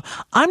you love.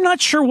 I'm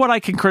not sure what I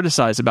can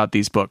criticize about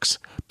these books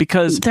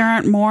because there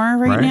aren't more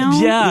right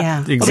now. Yeah,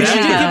 exactly. Well, they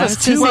should give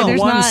us 2 in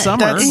one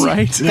summer,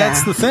 right?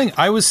 That's the thing.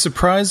 I was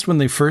surprised when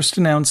they first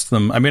announced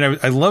them. I mean,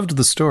 I loved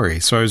the story,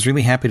 so I was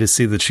really happy to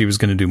see that she was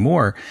going to do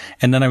more.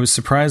 And then I was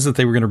surprised that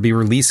they were going to be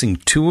releasing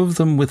 2 of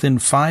them within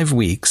 5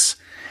 weeks.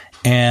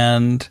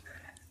 And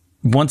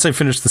once I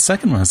finished the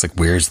second one, I was like,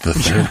 where's the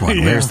third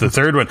one? Where's the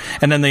third one?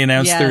 And then they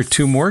announced there are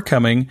 2 more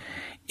coming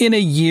in a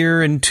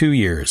year and 2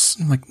 years.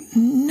 I'm like,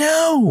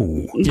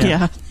 no.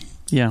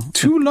 Yeah.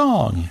 Too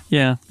long.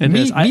 Yeah.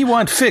 Me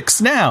want fix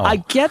now. I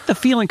get the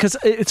feeling, because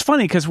it's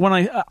funny, because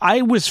when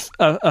I was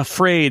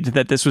afraid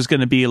that this was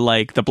going to be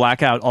like the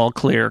Blackout All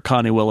Clear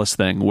Connie Willis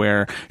thing,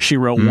 where she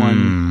wrote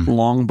one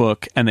long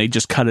book and they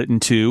just cut it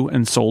in 2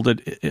 and sold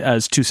it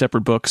as 2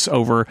 separate books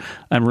over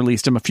and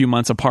released them a few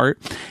months apart.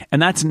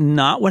 And that's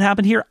not what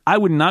happened here. I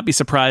would not be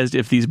surprised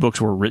if these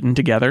books were written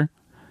together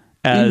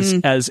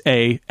as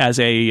a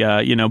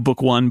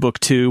book 1, book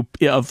 2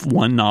 of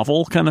one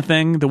novel kind of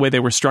thing, the way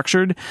they were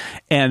structured,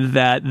 and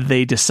that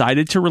they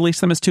decided to release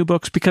them as 2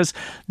 books because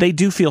they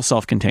do feel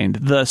self-contained.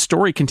 The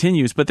story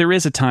continues, but there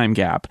is a time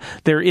gap.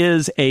 There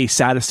is a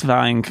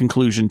satisfying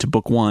conclusion to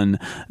book 1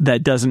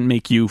 that doesn't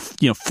make you,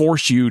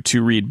 force you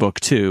to read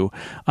book 2.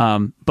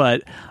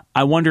 But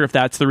I wonder if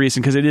that's the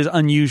reason, because it is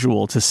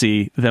unusual to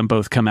see them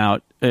both come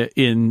out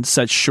in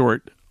such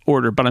short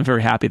order, but I'm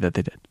very happy that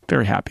they did.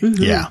 Very happy.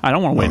 Yeah. I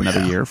don't want to wait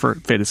another year for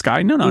Faded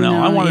Sky. No.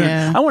 I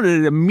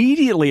wanted it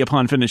immediately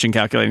upon finishing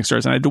Calculating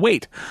Stars, and I had to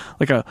wait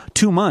like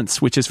 2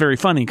 months, which is very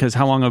funny because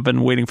how long I've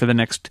been waiting for the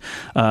next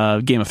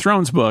Game of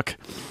Thrones book.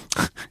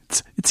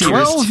 It's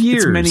 12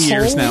 years. It's many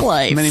years now.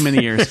 Life.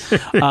 Many years.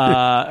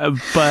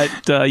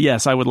 But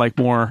yes, I would like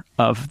more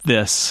of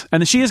this.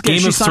 And she is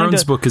Game of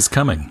Thrones book is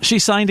coming. She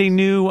signed a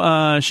new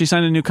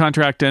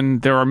contract,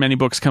 and there are many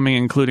books coming,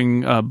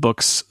 including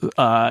books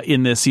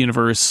in this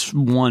universe.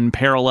 One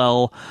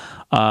parallel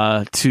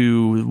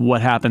to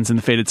what happens in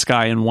the Fated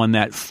Sky, and one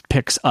that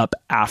picks up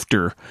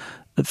after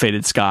the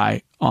Fated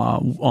Sky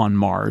on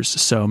Mars.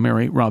 So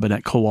Mary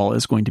Robinette Kowal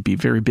is going to be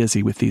very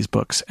busy with these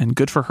books, and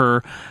good for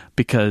her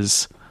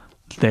because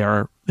they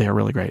are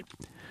really great.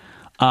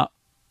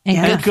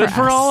 And good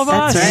for all of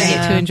us. That's right. We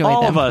get to enjoy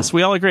all them. of us.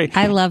 We all agree.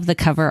 I love the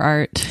cover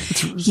art.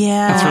 That's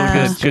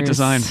really good. Good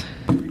design.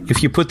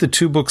 If you put the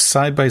two books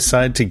side by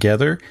side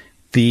together,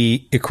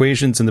 the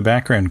equations in the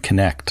background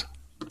connect.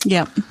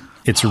 Yep.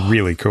 It's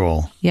really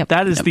cool. Yep.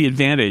 That is the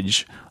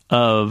advantage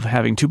of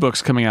having two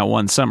books coming out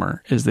one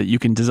summer, is that you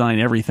can design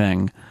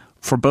everything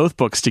for both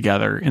books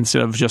together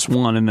instead of just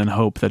one, and then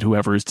hope that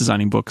whoever is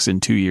designing books in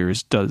 2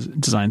 years does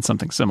design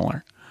something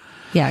similar.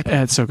 Yeah.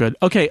 It's so good.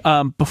 Okay,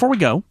 before we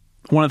go,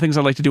 one of the things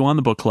I like to do on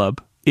the book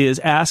club is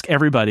ask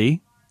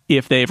everybody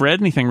if they've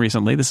read anything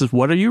recently. This is,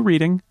 what are you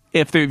reading?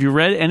 If you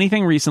read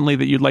anything recently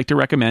that you'd like to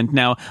recommend.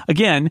 Now,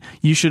 again,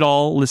 you should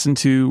all listen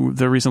to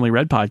the Recently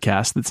Read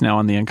podcast that's now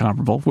on The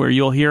Incomparable, where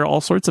you'll hear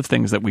all sorts of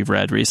things that we've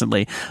read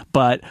recently.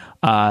 But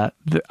I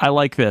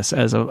like this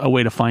as a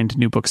way to find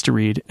new books to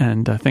read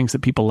and things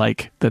that people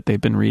like that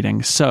they've been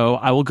reading. So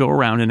I will go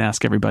around and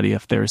ask everybody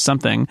if there's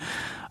something,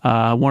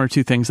 one or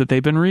two things that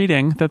they've been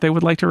reading that they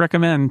would like to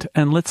recommend.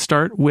 And let's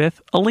start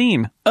with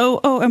Aline.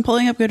 Oh, I'm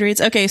pulling up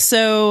Goodreads. Okay,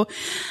 so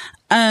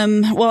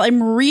well,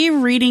 I'm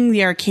rereading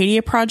the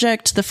Arcadia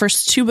Project, the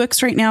first two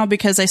books right now,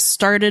 because I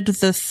started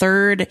the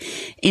third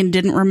and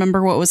didn't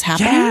remember what was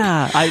happening.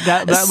 Yeah,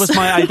 that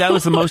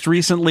was the most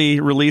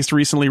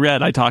recently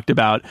read. I talked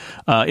about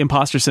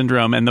imposter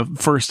syndrome, and the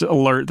first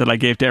alert that I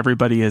gave to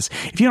everybody is,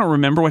 if you don't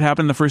remember what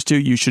happened in the first two,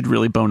 you should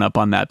really bone up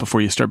on that before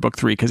you start book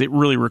three, because it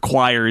really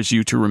requires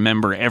you to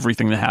remember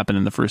everything that happened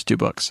in the first two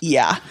books.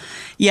 Yeah.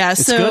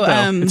 It's So good,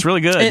 though. It's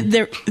really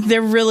good.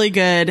 They're really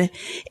good,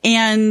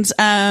 and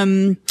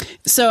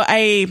so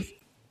I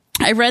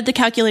read The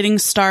Calculating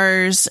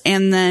Stars,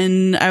 and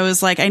then I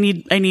was like, I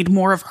need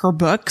more of her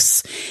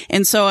books.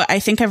 And so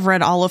I think I've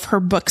read all of her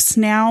books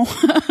now.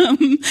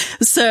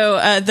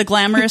 So the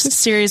Glamorous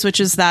series, which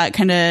is that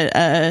kind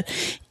of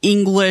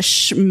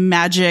English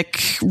magic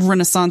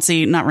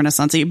not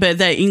Renaissance-y, but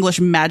the English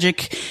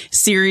magic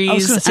series. I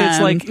was going to say, it's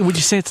like, would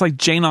you say it's like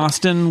Jane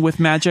Austen with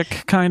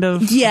magic, kind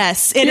of?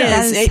 Yes, it is.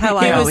 That is how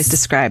I always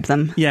describe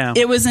them. Yeah.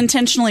 It was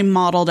intentionally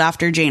modeled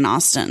after Jane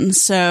Austen.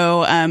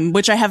 So,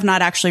 which I have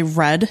not actually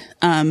read.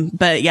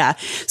 But yeah.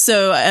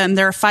 So,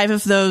 there are 5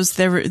 of those.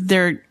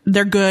 They're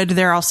good.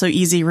 They're also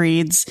easy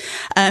reads.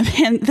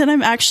 And then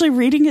I'm actually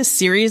reading a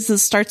series that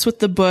starts with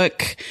the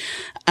book,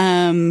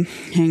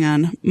 hang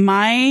on.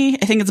 I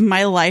think it's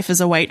My Life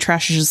as a White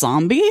Trash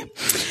Zombie,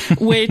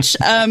 which,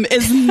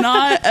 is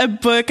not a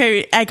book.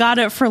 I got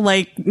it for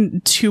like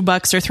 $2 or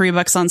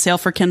 $3 on sale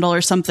for Kindle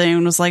or something,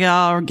 and was like, oh,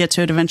 I'll get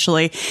to it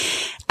eventually.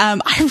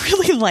 I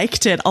really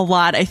liked it a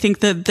lot. I think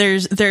that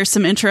there's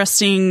some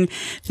interesting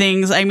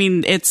things. I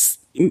mean, it's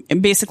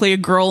basically a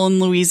girl in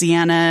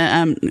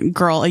Louisiana,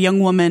 a young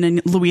woman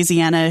in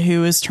Louisiana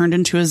who is turned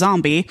into a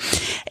zombie.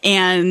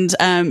 And,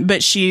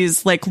 but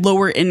she's like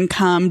lower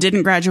income,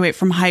 didn't graduate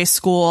from high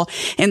school.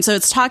 And so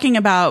it's talking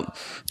about,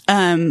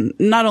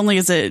 not only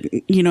is it,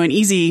 an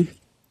easy,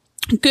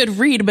 good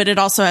read, but it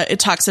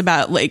talks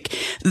about like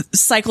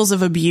cycles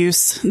of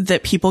abuse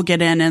that people get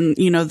in, and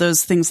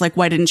those things like,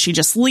 why didn't she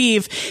just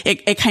leave?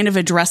 It kind of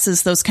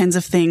addresses those kinds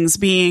of things.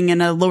 Being in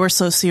a lower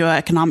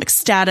socioeconomic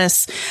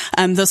status,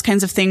 those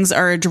kinds of things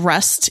are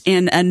addressed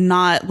in a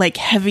not like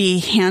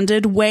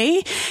heavy-handed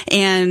way,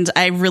 and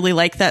I really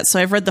like that. So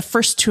I've read the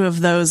first 2 of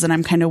those, and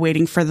I'm kind of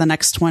waiting for the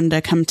next one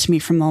to come to me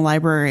from the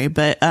library.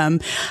 But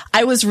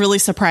I was really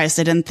surprised.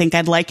 I didn't think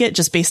I'd like it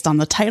just based on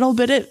the title,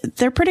 but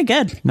they're pretty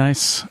good.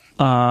 Nice.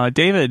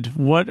 David,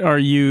 what are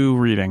you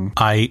reading?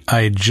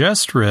 I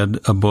just read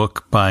a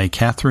book by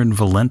Catherine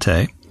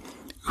Valente,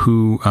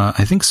 who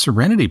I think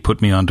Serenity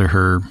put me onto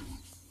her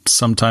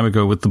some time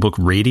ago with the book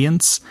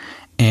Radiance,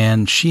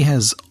 and she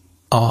has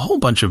a whole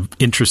bunch of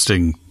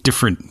interesting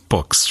different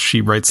books. She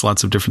writes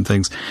lots of different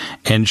things,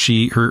 and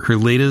her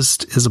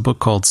latest is a book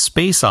called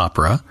Space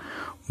Opera,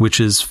 which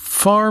is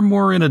far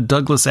more in a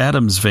Douglas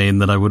Adams vein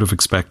than I would have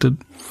expected.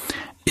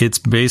 It's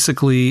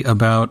basically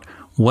about,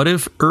 what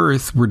if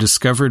Earth were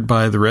discovered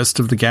by the rest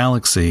of the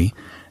galaxy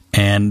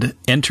and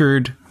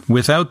entered,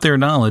 without their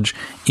knowledge,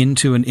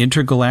 into an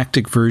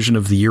intergalactic version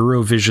of the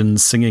Eurovision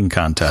singing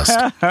contest?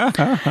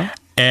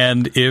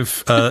 And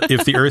if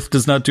the Earth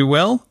does not do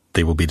well,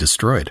 they will be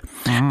destroyed.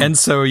 And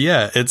so,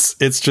 yeah,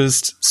 it's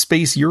just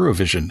space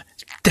Eurovision.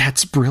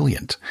 That's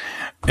brilliant.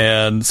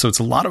 And so it's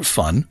a lot of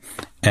fun.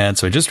 And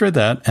so I just read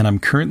that, and I'm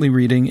currently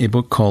reading a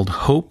book called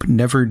Hope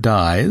Never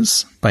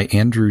Dies by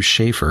Andrew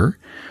Schaefer,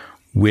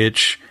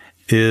 which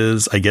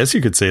is, I guess you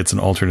could say, it's an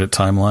alternate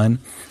timeline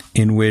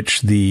in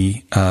which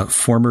the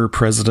former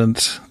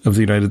president of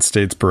the United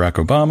States, Barack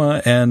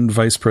Obama, and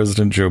Vice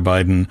President Joe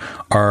Biden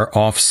are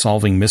off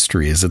solving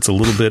mysteries. It's a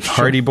little bit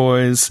Hardy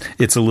Boys.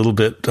 It's a little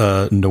bit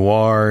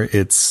noir.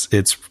 It's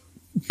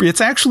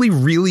actually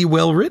really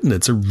well written.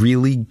 It's a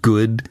really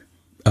good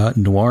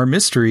noir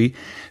mystery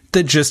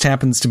that just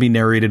happens to be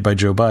narrated by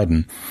Joe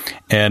Biden.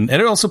 And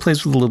it also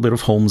plays with a little bit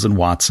of Holmes and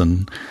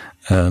Watson.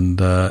 And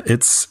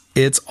it's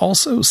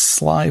also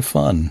sly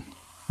fun.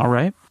 All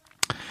right.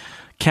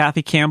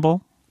 Kathy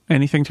Campbell,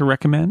 anything to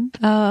recommend?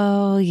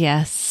 Oh,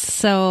 yes.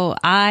 So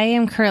I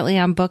am currently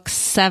on book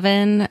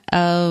 7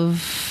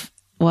 of,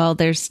 well,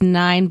 there's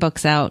 9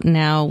 books out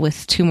now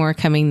with 2 more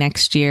coming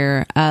next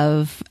year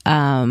of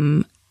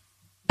a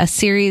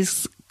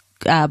series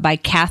by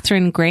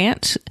Catherine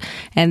Grant.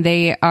 And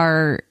they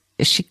are,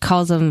 she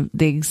calls them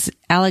the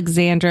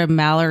Alexandra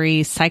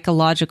Mallory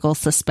psychological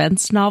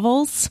suspense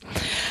novels.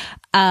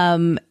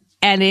 And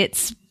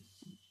it's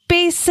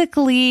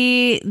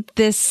basically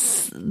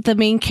the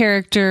main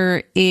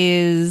character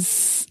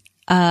is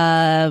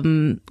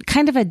kind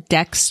of a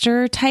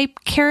Dexter type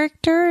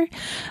character,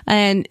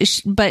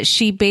 but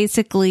she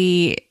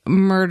basically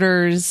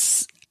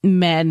murders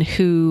men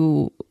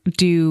who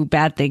do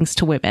bad things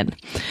to women.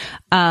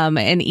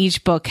 And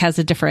each book has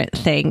a different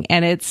thing,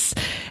 and it's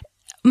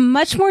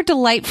much more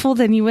delightful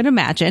than you would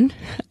imagine,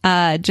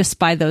 just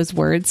by those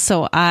words.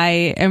 So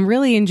I am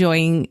really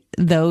enjoying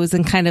those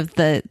and kind of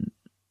the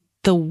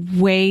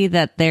way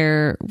that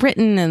they're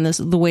written and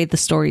the way the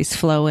stories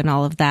flow and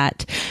all of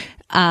that.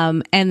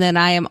 And then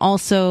I am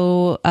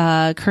also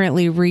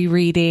currently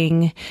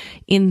rereading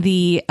in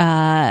the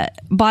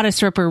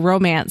Bodice Ripper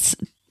romance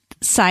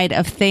side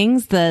of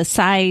things, the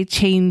Psy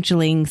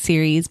Changeling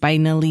series by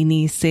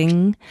Nalini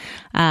Singh,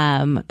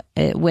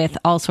 with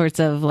all sorts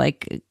of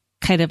like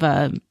kind of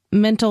a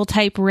mental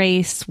type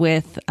race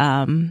with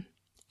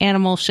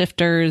animal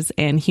shifters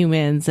and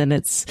humans, and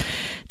it's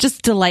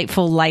just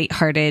delightful,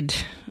 lighthearted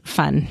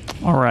fun.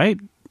 All right.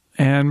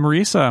 And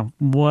Marisa,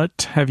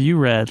 what have you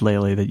read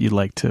lately that you'd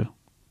like to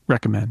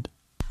recommend?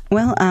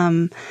 Well,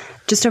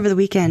 just over the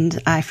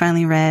weekend, I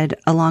finally read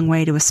A Long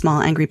Way to a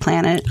Small Angry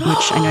Planet,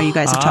 which I know you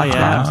guys have talked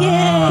about,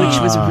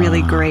 which was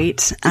really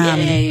great.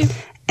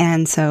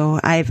 And so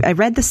I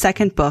read the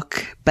second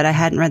book, but I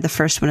hadn't read the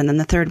first one. And then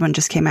the third one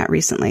just came out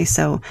recently.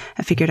 So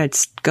I figured I'd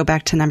go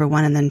back to number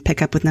 1 and then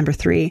pick up with number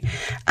 3.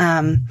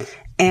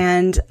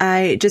 And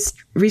I just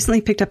recently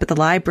picked up at the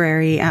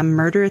library,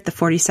 Murder at the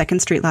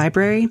 42nd Street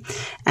Library.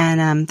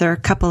 And there are a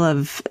couple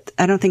of,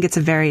 I don't think it's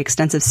a very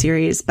extensive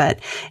series, but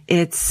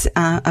it's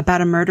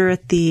about a murder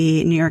at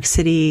the New York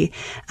City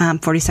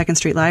 42nd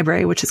Street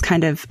Library, which is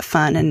kind of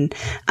fun. And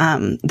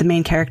the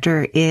main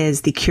character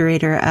is the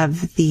curator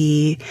of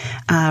the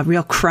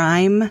real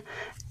crime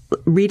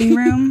reading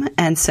room,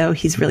 and so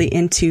he's really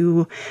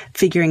into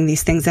figuring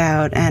these things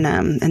out, and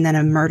then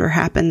a murder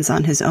happens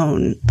on his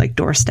own like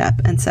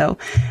doorstep, and so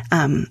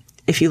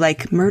if you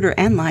like murder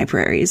and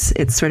libraries,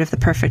 it's sort of the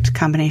perfect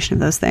combination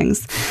of those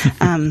things.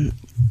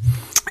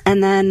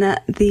 And then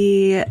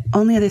the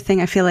only other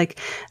thing I feel like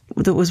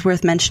that was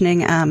worth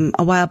mentioning,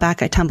 a while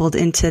back I tumbled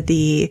into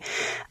the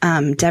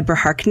Deborah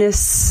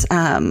Harkness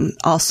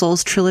All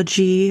Souls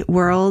trilogy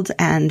world,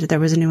 and there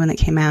was a new one that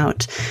came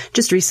out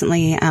just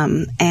recently,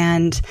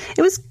 and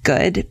it was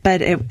good,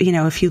 but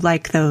if you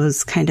like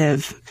those kind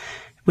of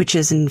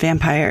witches and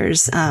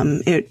vampires,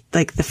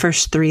 like the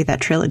first 3 of that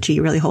trilogy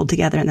really hold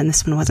together, and then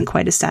this one wasn't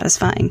quite as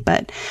satisfying,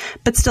 but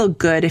still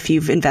good if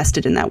you've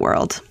invested in that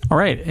world. All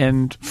right.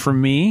 And for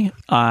me,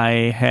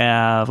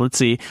 I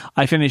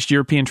finished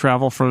European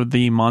Travel for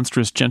the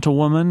Monstrous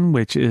Gentlewoman,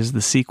 which is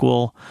the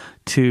sequel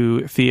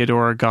to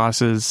Theodora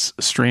Goss's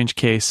Strange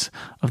Case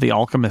of the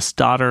Alchemist's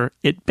Daughter.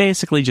 It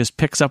basically just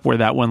picks up where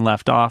that one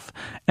left off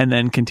and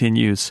then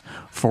continues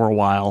for a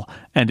while,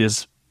 and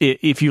is,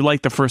 if you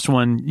like the first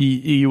one,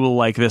 you will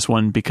like this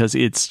one, because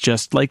it's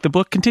just like the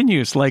book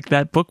continues. Like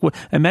that book,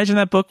 imagine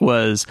that book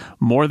was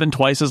more than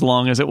twice as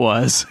long as it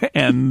was.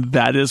 And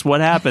that is what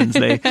happens.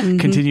 They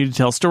continue to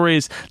tell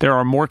stories. There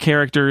are more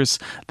characters.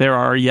 There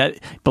are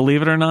yet,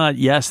 believe it or not,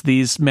 yes,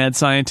 these mad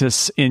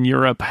scientists in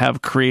Europe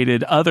have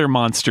created other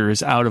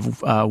monsters out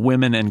of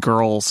women and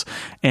girls.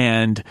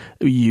 And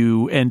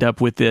you end up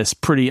with this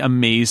pretty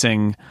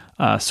amazing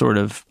sort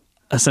of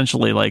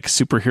essentially like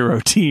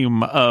superhero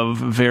team of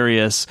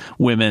various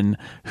women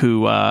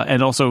who,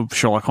 and also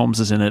Sherlock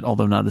Holmes is in it,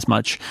 although not as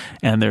much.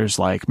 And there's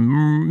like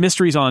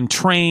mysteries on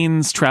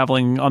trains,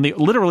 traveling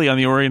literally on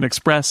the Orient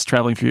Express,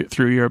 traveling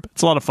through Europe.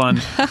 It's a lot of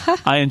fun.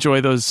 I enjoy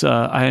those.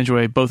 I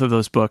enjoy both of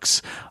those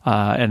books.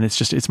 And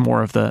it's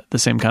more of the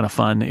same kind of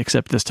fun,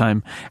 except this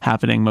time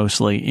happening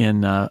mostly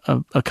in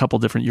a couple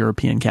different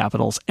European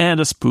capitals and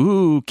a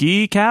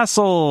spooky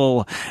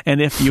castle.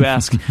 And if you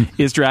ask,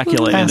 is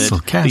Dracula in it?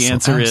 The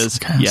answer is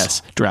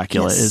yes,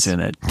 Dracula is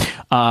in it.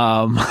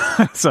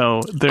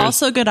 So there's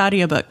also good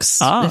audiobooks.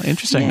 Oh,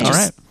 interesting. All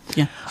right.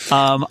 Yeah.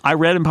 I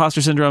read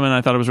Imposter Syndrome and I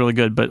thought it was really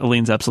good, but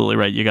Aline's absolutely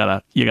right. You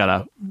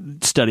gotta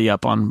study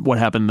up on what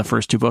happened in the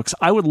first 2 books.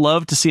 I would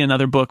love to see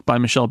another book by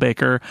Michelle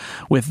Baker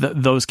with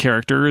those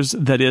characters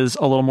that is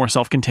a little more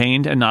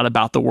self-contained and not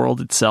about the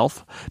world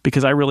itself,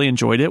 because I really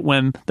enjoyed it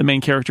when the main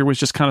character was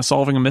just kind of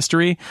solving a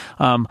mystery.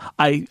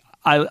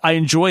 I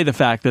enjoy the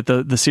fact that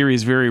the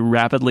series very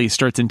rapidly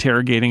starts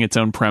interrogating its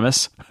own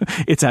premise.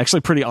 It's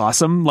actually pretty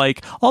awesome.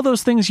 Like, all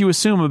those things you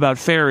assume about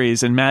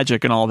fairies and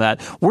magic and all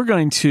that, we're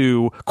going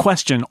to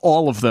question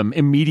all of them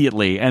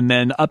immediately and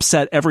then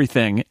upset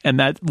everything. And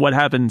that what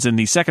happens in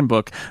the second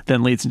book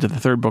then leads into the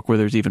third book, where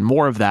there's even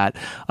more of that.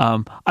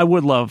 I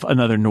would love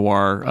another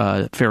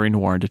noir, fairy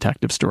noir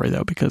detective story,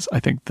 though, because I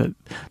think that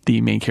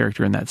the main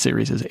character in that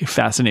series is a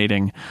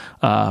fascinating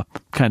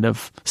kind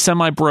of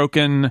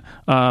semi-broken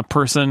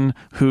person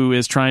who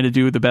is trying to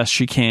do the best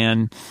she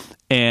can,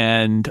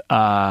 and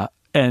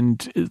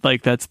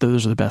like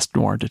those are the best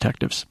noir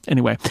detectives.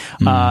 Anyway,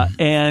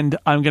 and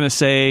I'm going to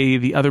say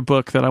the other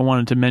book that I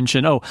wanted to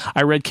mention. Oh,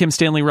 I read Kim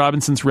Stanley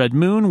Robinson's Red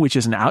Moon, which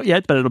isn't out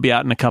yet, but it'll be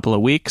out in a couple of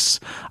weeks.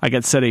 I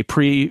got set a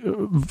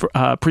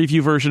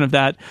preview version of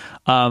that.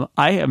 I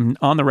am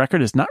on the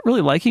record as not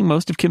really liking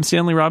most of Kim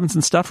Stanley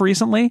Robinson's stuff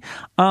recently.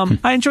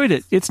 I enjoyed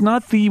it. It's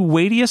not the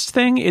weightiest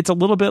thing. It's a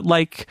little bit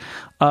like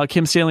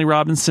Kim Stanley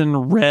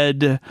Robinson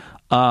read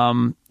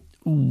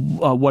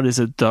what is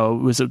it though?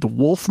 Was it the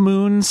Wolf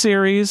Moon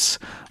series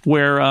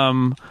where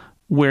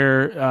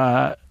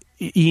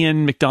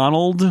Ian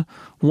McDonald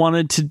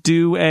wanted to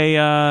do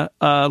a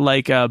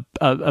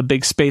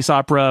big space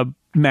opera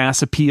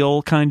mass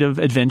appeal kind of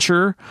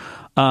adventure?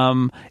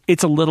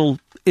 It's a little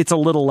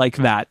like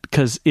that,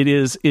 because it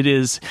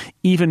is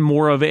even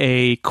more of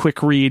a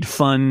quick read,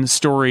 fun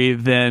story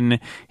than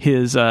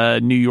his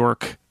New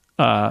York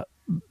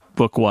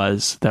book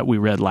was that we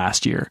read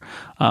last year.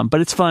 But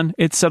it's fun.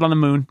 It's set on the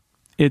moon.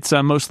 It's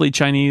mostly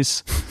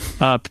Chinese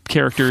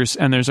characters,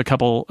 and there's a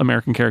couple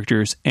American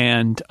characters,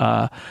 and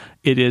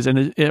it is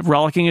a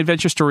rollicking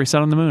adventure story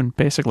set on the moon,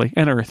 basically,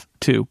 and Earth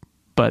too,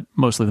 but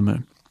mostly the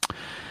moon.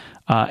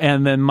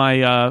 And then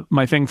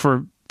my thing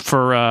for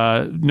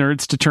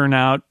nerds to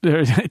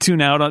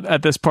tune out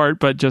at this part,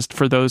 but just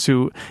for those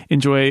who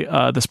enjoy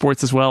the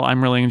sports as well,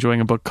 I'm really enjoying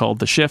a book called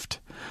The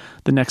Shift: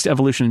 The Next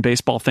Evolution in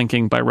Baseball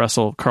Thinking by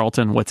Russell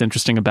Carlton. What's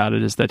interesting about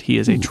it is that he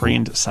is a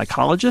trained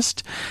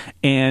psychologist,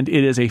 and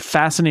it is a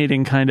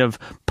fascinating kind of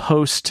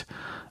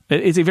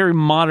it's a very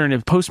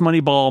modern,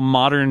 post-Moneyball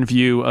modern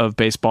view of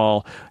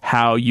baseball,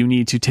 how you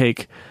need to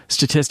take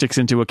statistics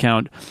into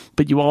account,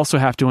 but you also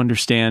have to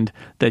understand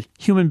that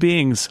human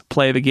beings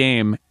play the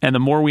game, and the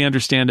more we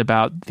understand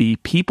about the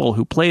people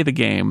who play the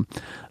game,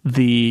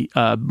 the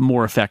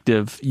more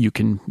effective you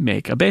can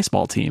make a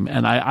baseball team.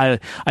 And I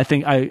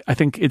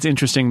think it's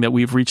interesting that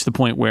we've reached the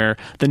point where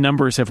the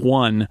numbers have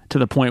won, to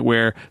the point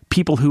where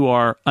people who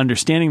are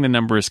understanding the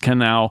numbers can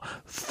now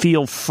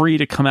feel free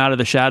to come out of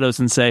the shadows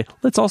and say,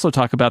 let's also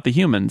talk about the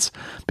humans,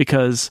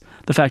 because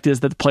the fact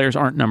is that the players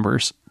aren't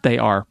numbers, they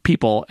are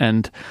people.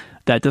 And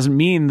that doesn't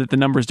mean that the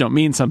numbers don't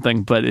mean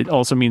something, but it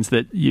also means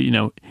that,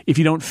 if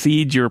you don't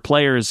feed your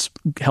players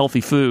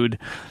healthy food,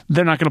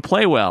 they're not going to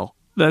play well.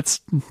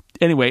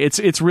 Anyway,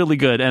 it's really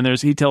good, and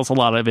he tells a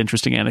lot of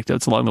interesting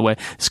anecdotes along the way.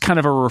 It's kind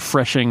of a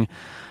refreshing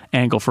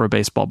angle for a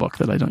baseball book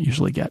that I don't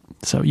usually get.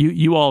 So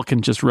you all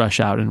can just rush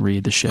out and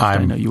read The Shift. I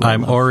know you.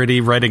 I'm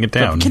already writing it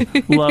down.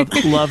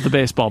 love the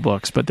baseball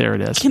books, but there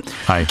it is.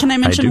 Can I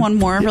mention one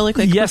more really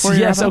quick? Yes.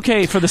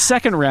 Okay, for the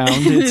second round,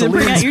 it's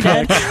Elise's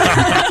pick.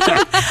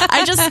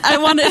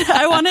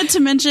 I wanted to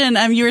mention.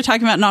 You were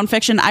talking about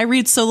nonfiction. I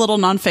read so little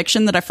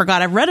nonfiction that I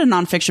forgot. I've read a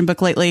nonfiction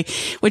book lately,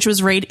 which was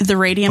the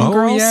Radium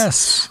Girls. Oh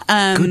yes,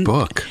 good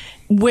book.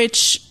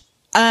 Which.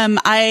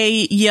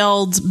 I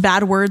yelled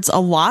bad words a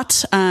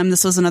lot.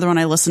 This was another one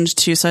I listened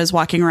to. So I was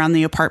walking around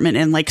the apartment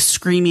and like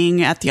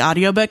screaming at the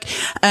audiobook.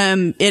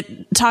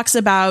 It talks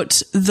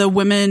about the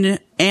women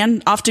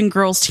and often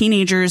girls,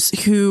 teenagers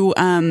who,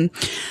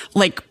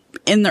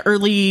 in the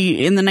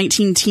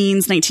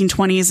 19-teens,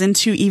 1920s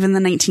into even the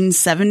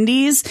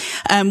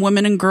 1970s,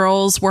 women and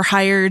girls were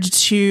hired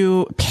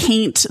to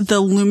paint the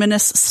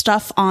luminous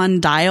stuff on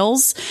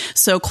dials.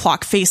 So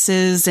clock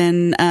faces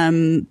and,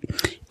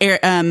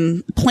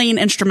 playing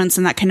instruments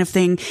and that kind of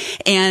thing.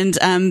 And,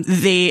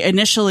 they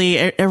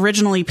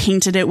originally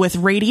painted it with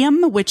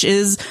radium, which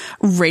is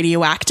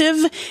radioactive.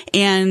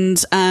 And,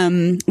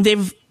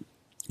 they've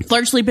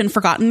largely been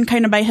forgotten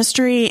kind of by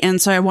history. And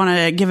so I want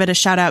to give it a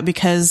shout out,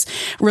 because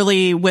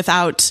really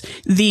without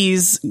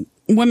these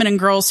women and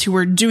girls who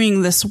were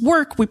doing this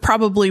work, we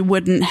probably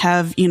wouldn't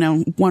have,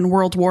 won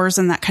world wars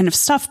and that kind of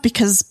stuff,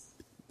 because,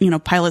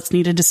 pilots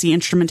needed to see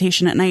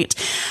instrumentation at night.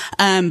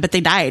 But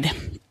they died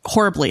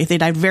horribly. They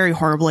died very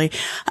horribly.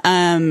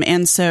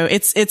 And so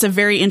it's a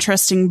very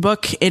interesting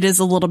book. It is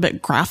a little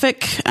bit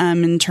graphic,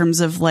 in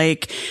terms of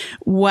like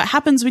what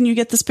happens when you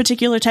get this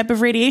particular type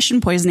of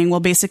radiation poisoning. Well,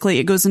 basically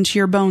it goes into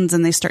your bones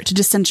and they start to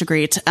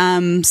disintegrate.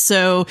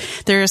 So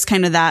there's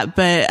kind of that,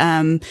 but,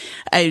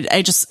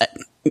 I just,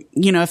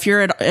 if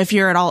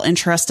you're at all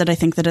interested, I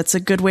think that it's a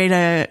good way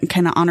to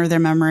kind of honor their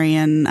memory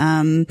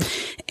and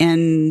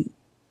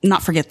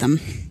not forget them.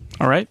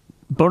 All right.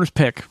 Bonus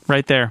pick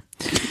right there.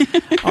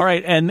 All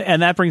right, and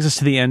that brings us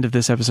to the end of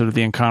this episode of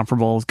The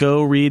Incomparable.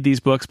 Go read these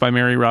books by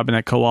Mary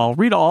Robinette Kowal.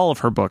 Read all of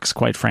her books,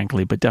 quite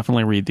frankly, but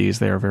definitely read these.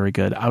 They are very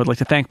good. I would like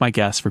to thank my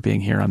guests for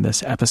being here on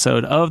this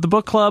episode of the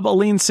Book Club.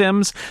 Aline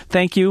Sims,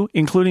 thank you,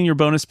 including your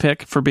bonus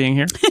pick, for being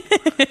here.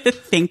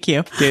 Thank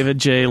you. David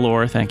J.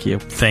 Lohr, thank you.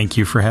 Thank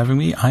you for having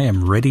me. I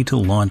am ready to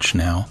launch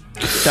now.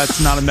 That's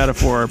not a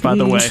metaphor, by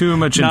the way. Too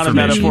much not information.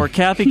 Not a metaphor.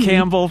 Kathy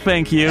Campbell,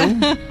 thank you.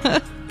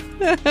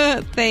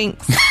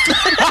 Thanks.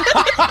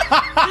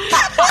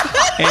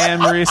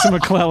 And Marisa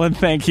McClellan,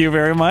 thank you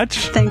very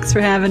much. Thanks for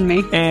having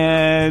me.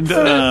 And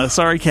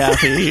sorry,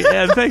 Kathy.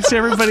 And thanks to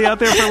everybody out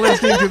there for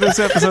listening to this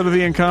episode of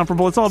The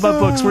Incomparable. It's all about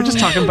books. We're just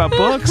talking about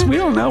books. We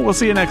don't know. We'll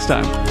see you next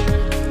time.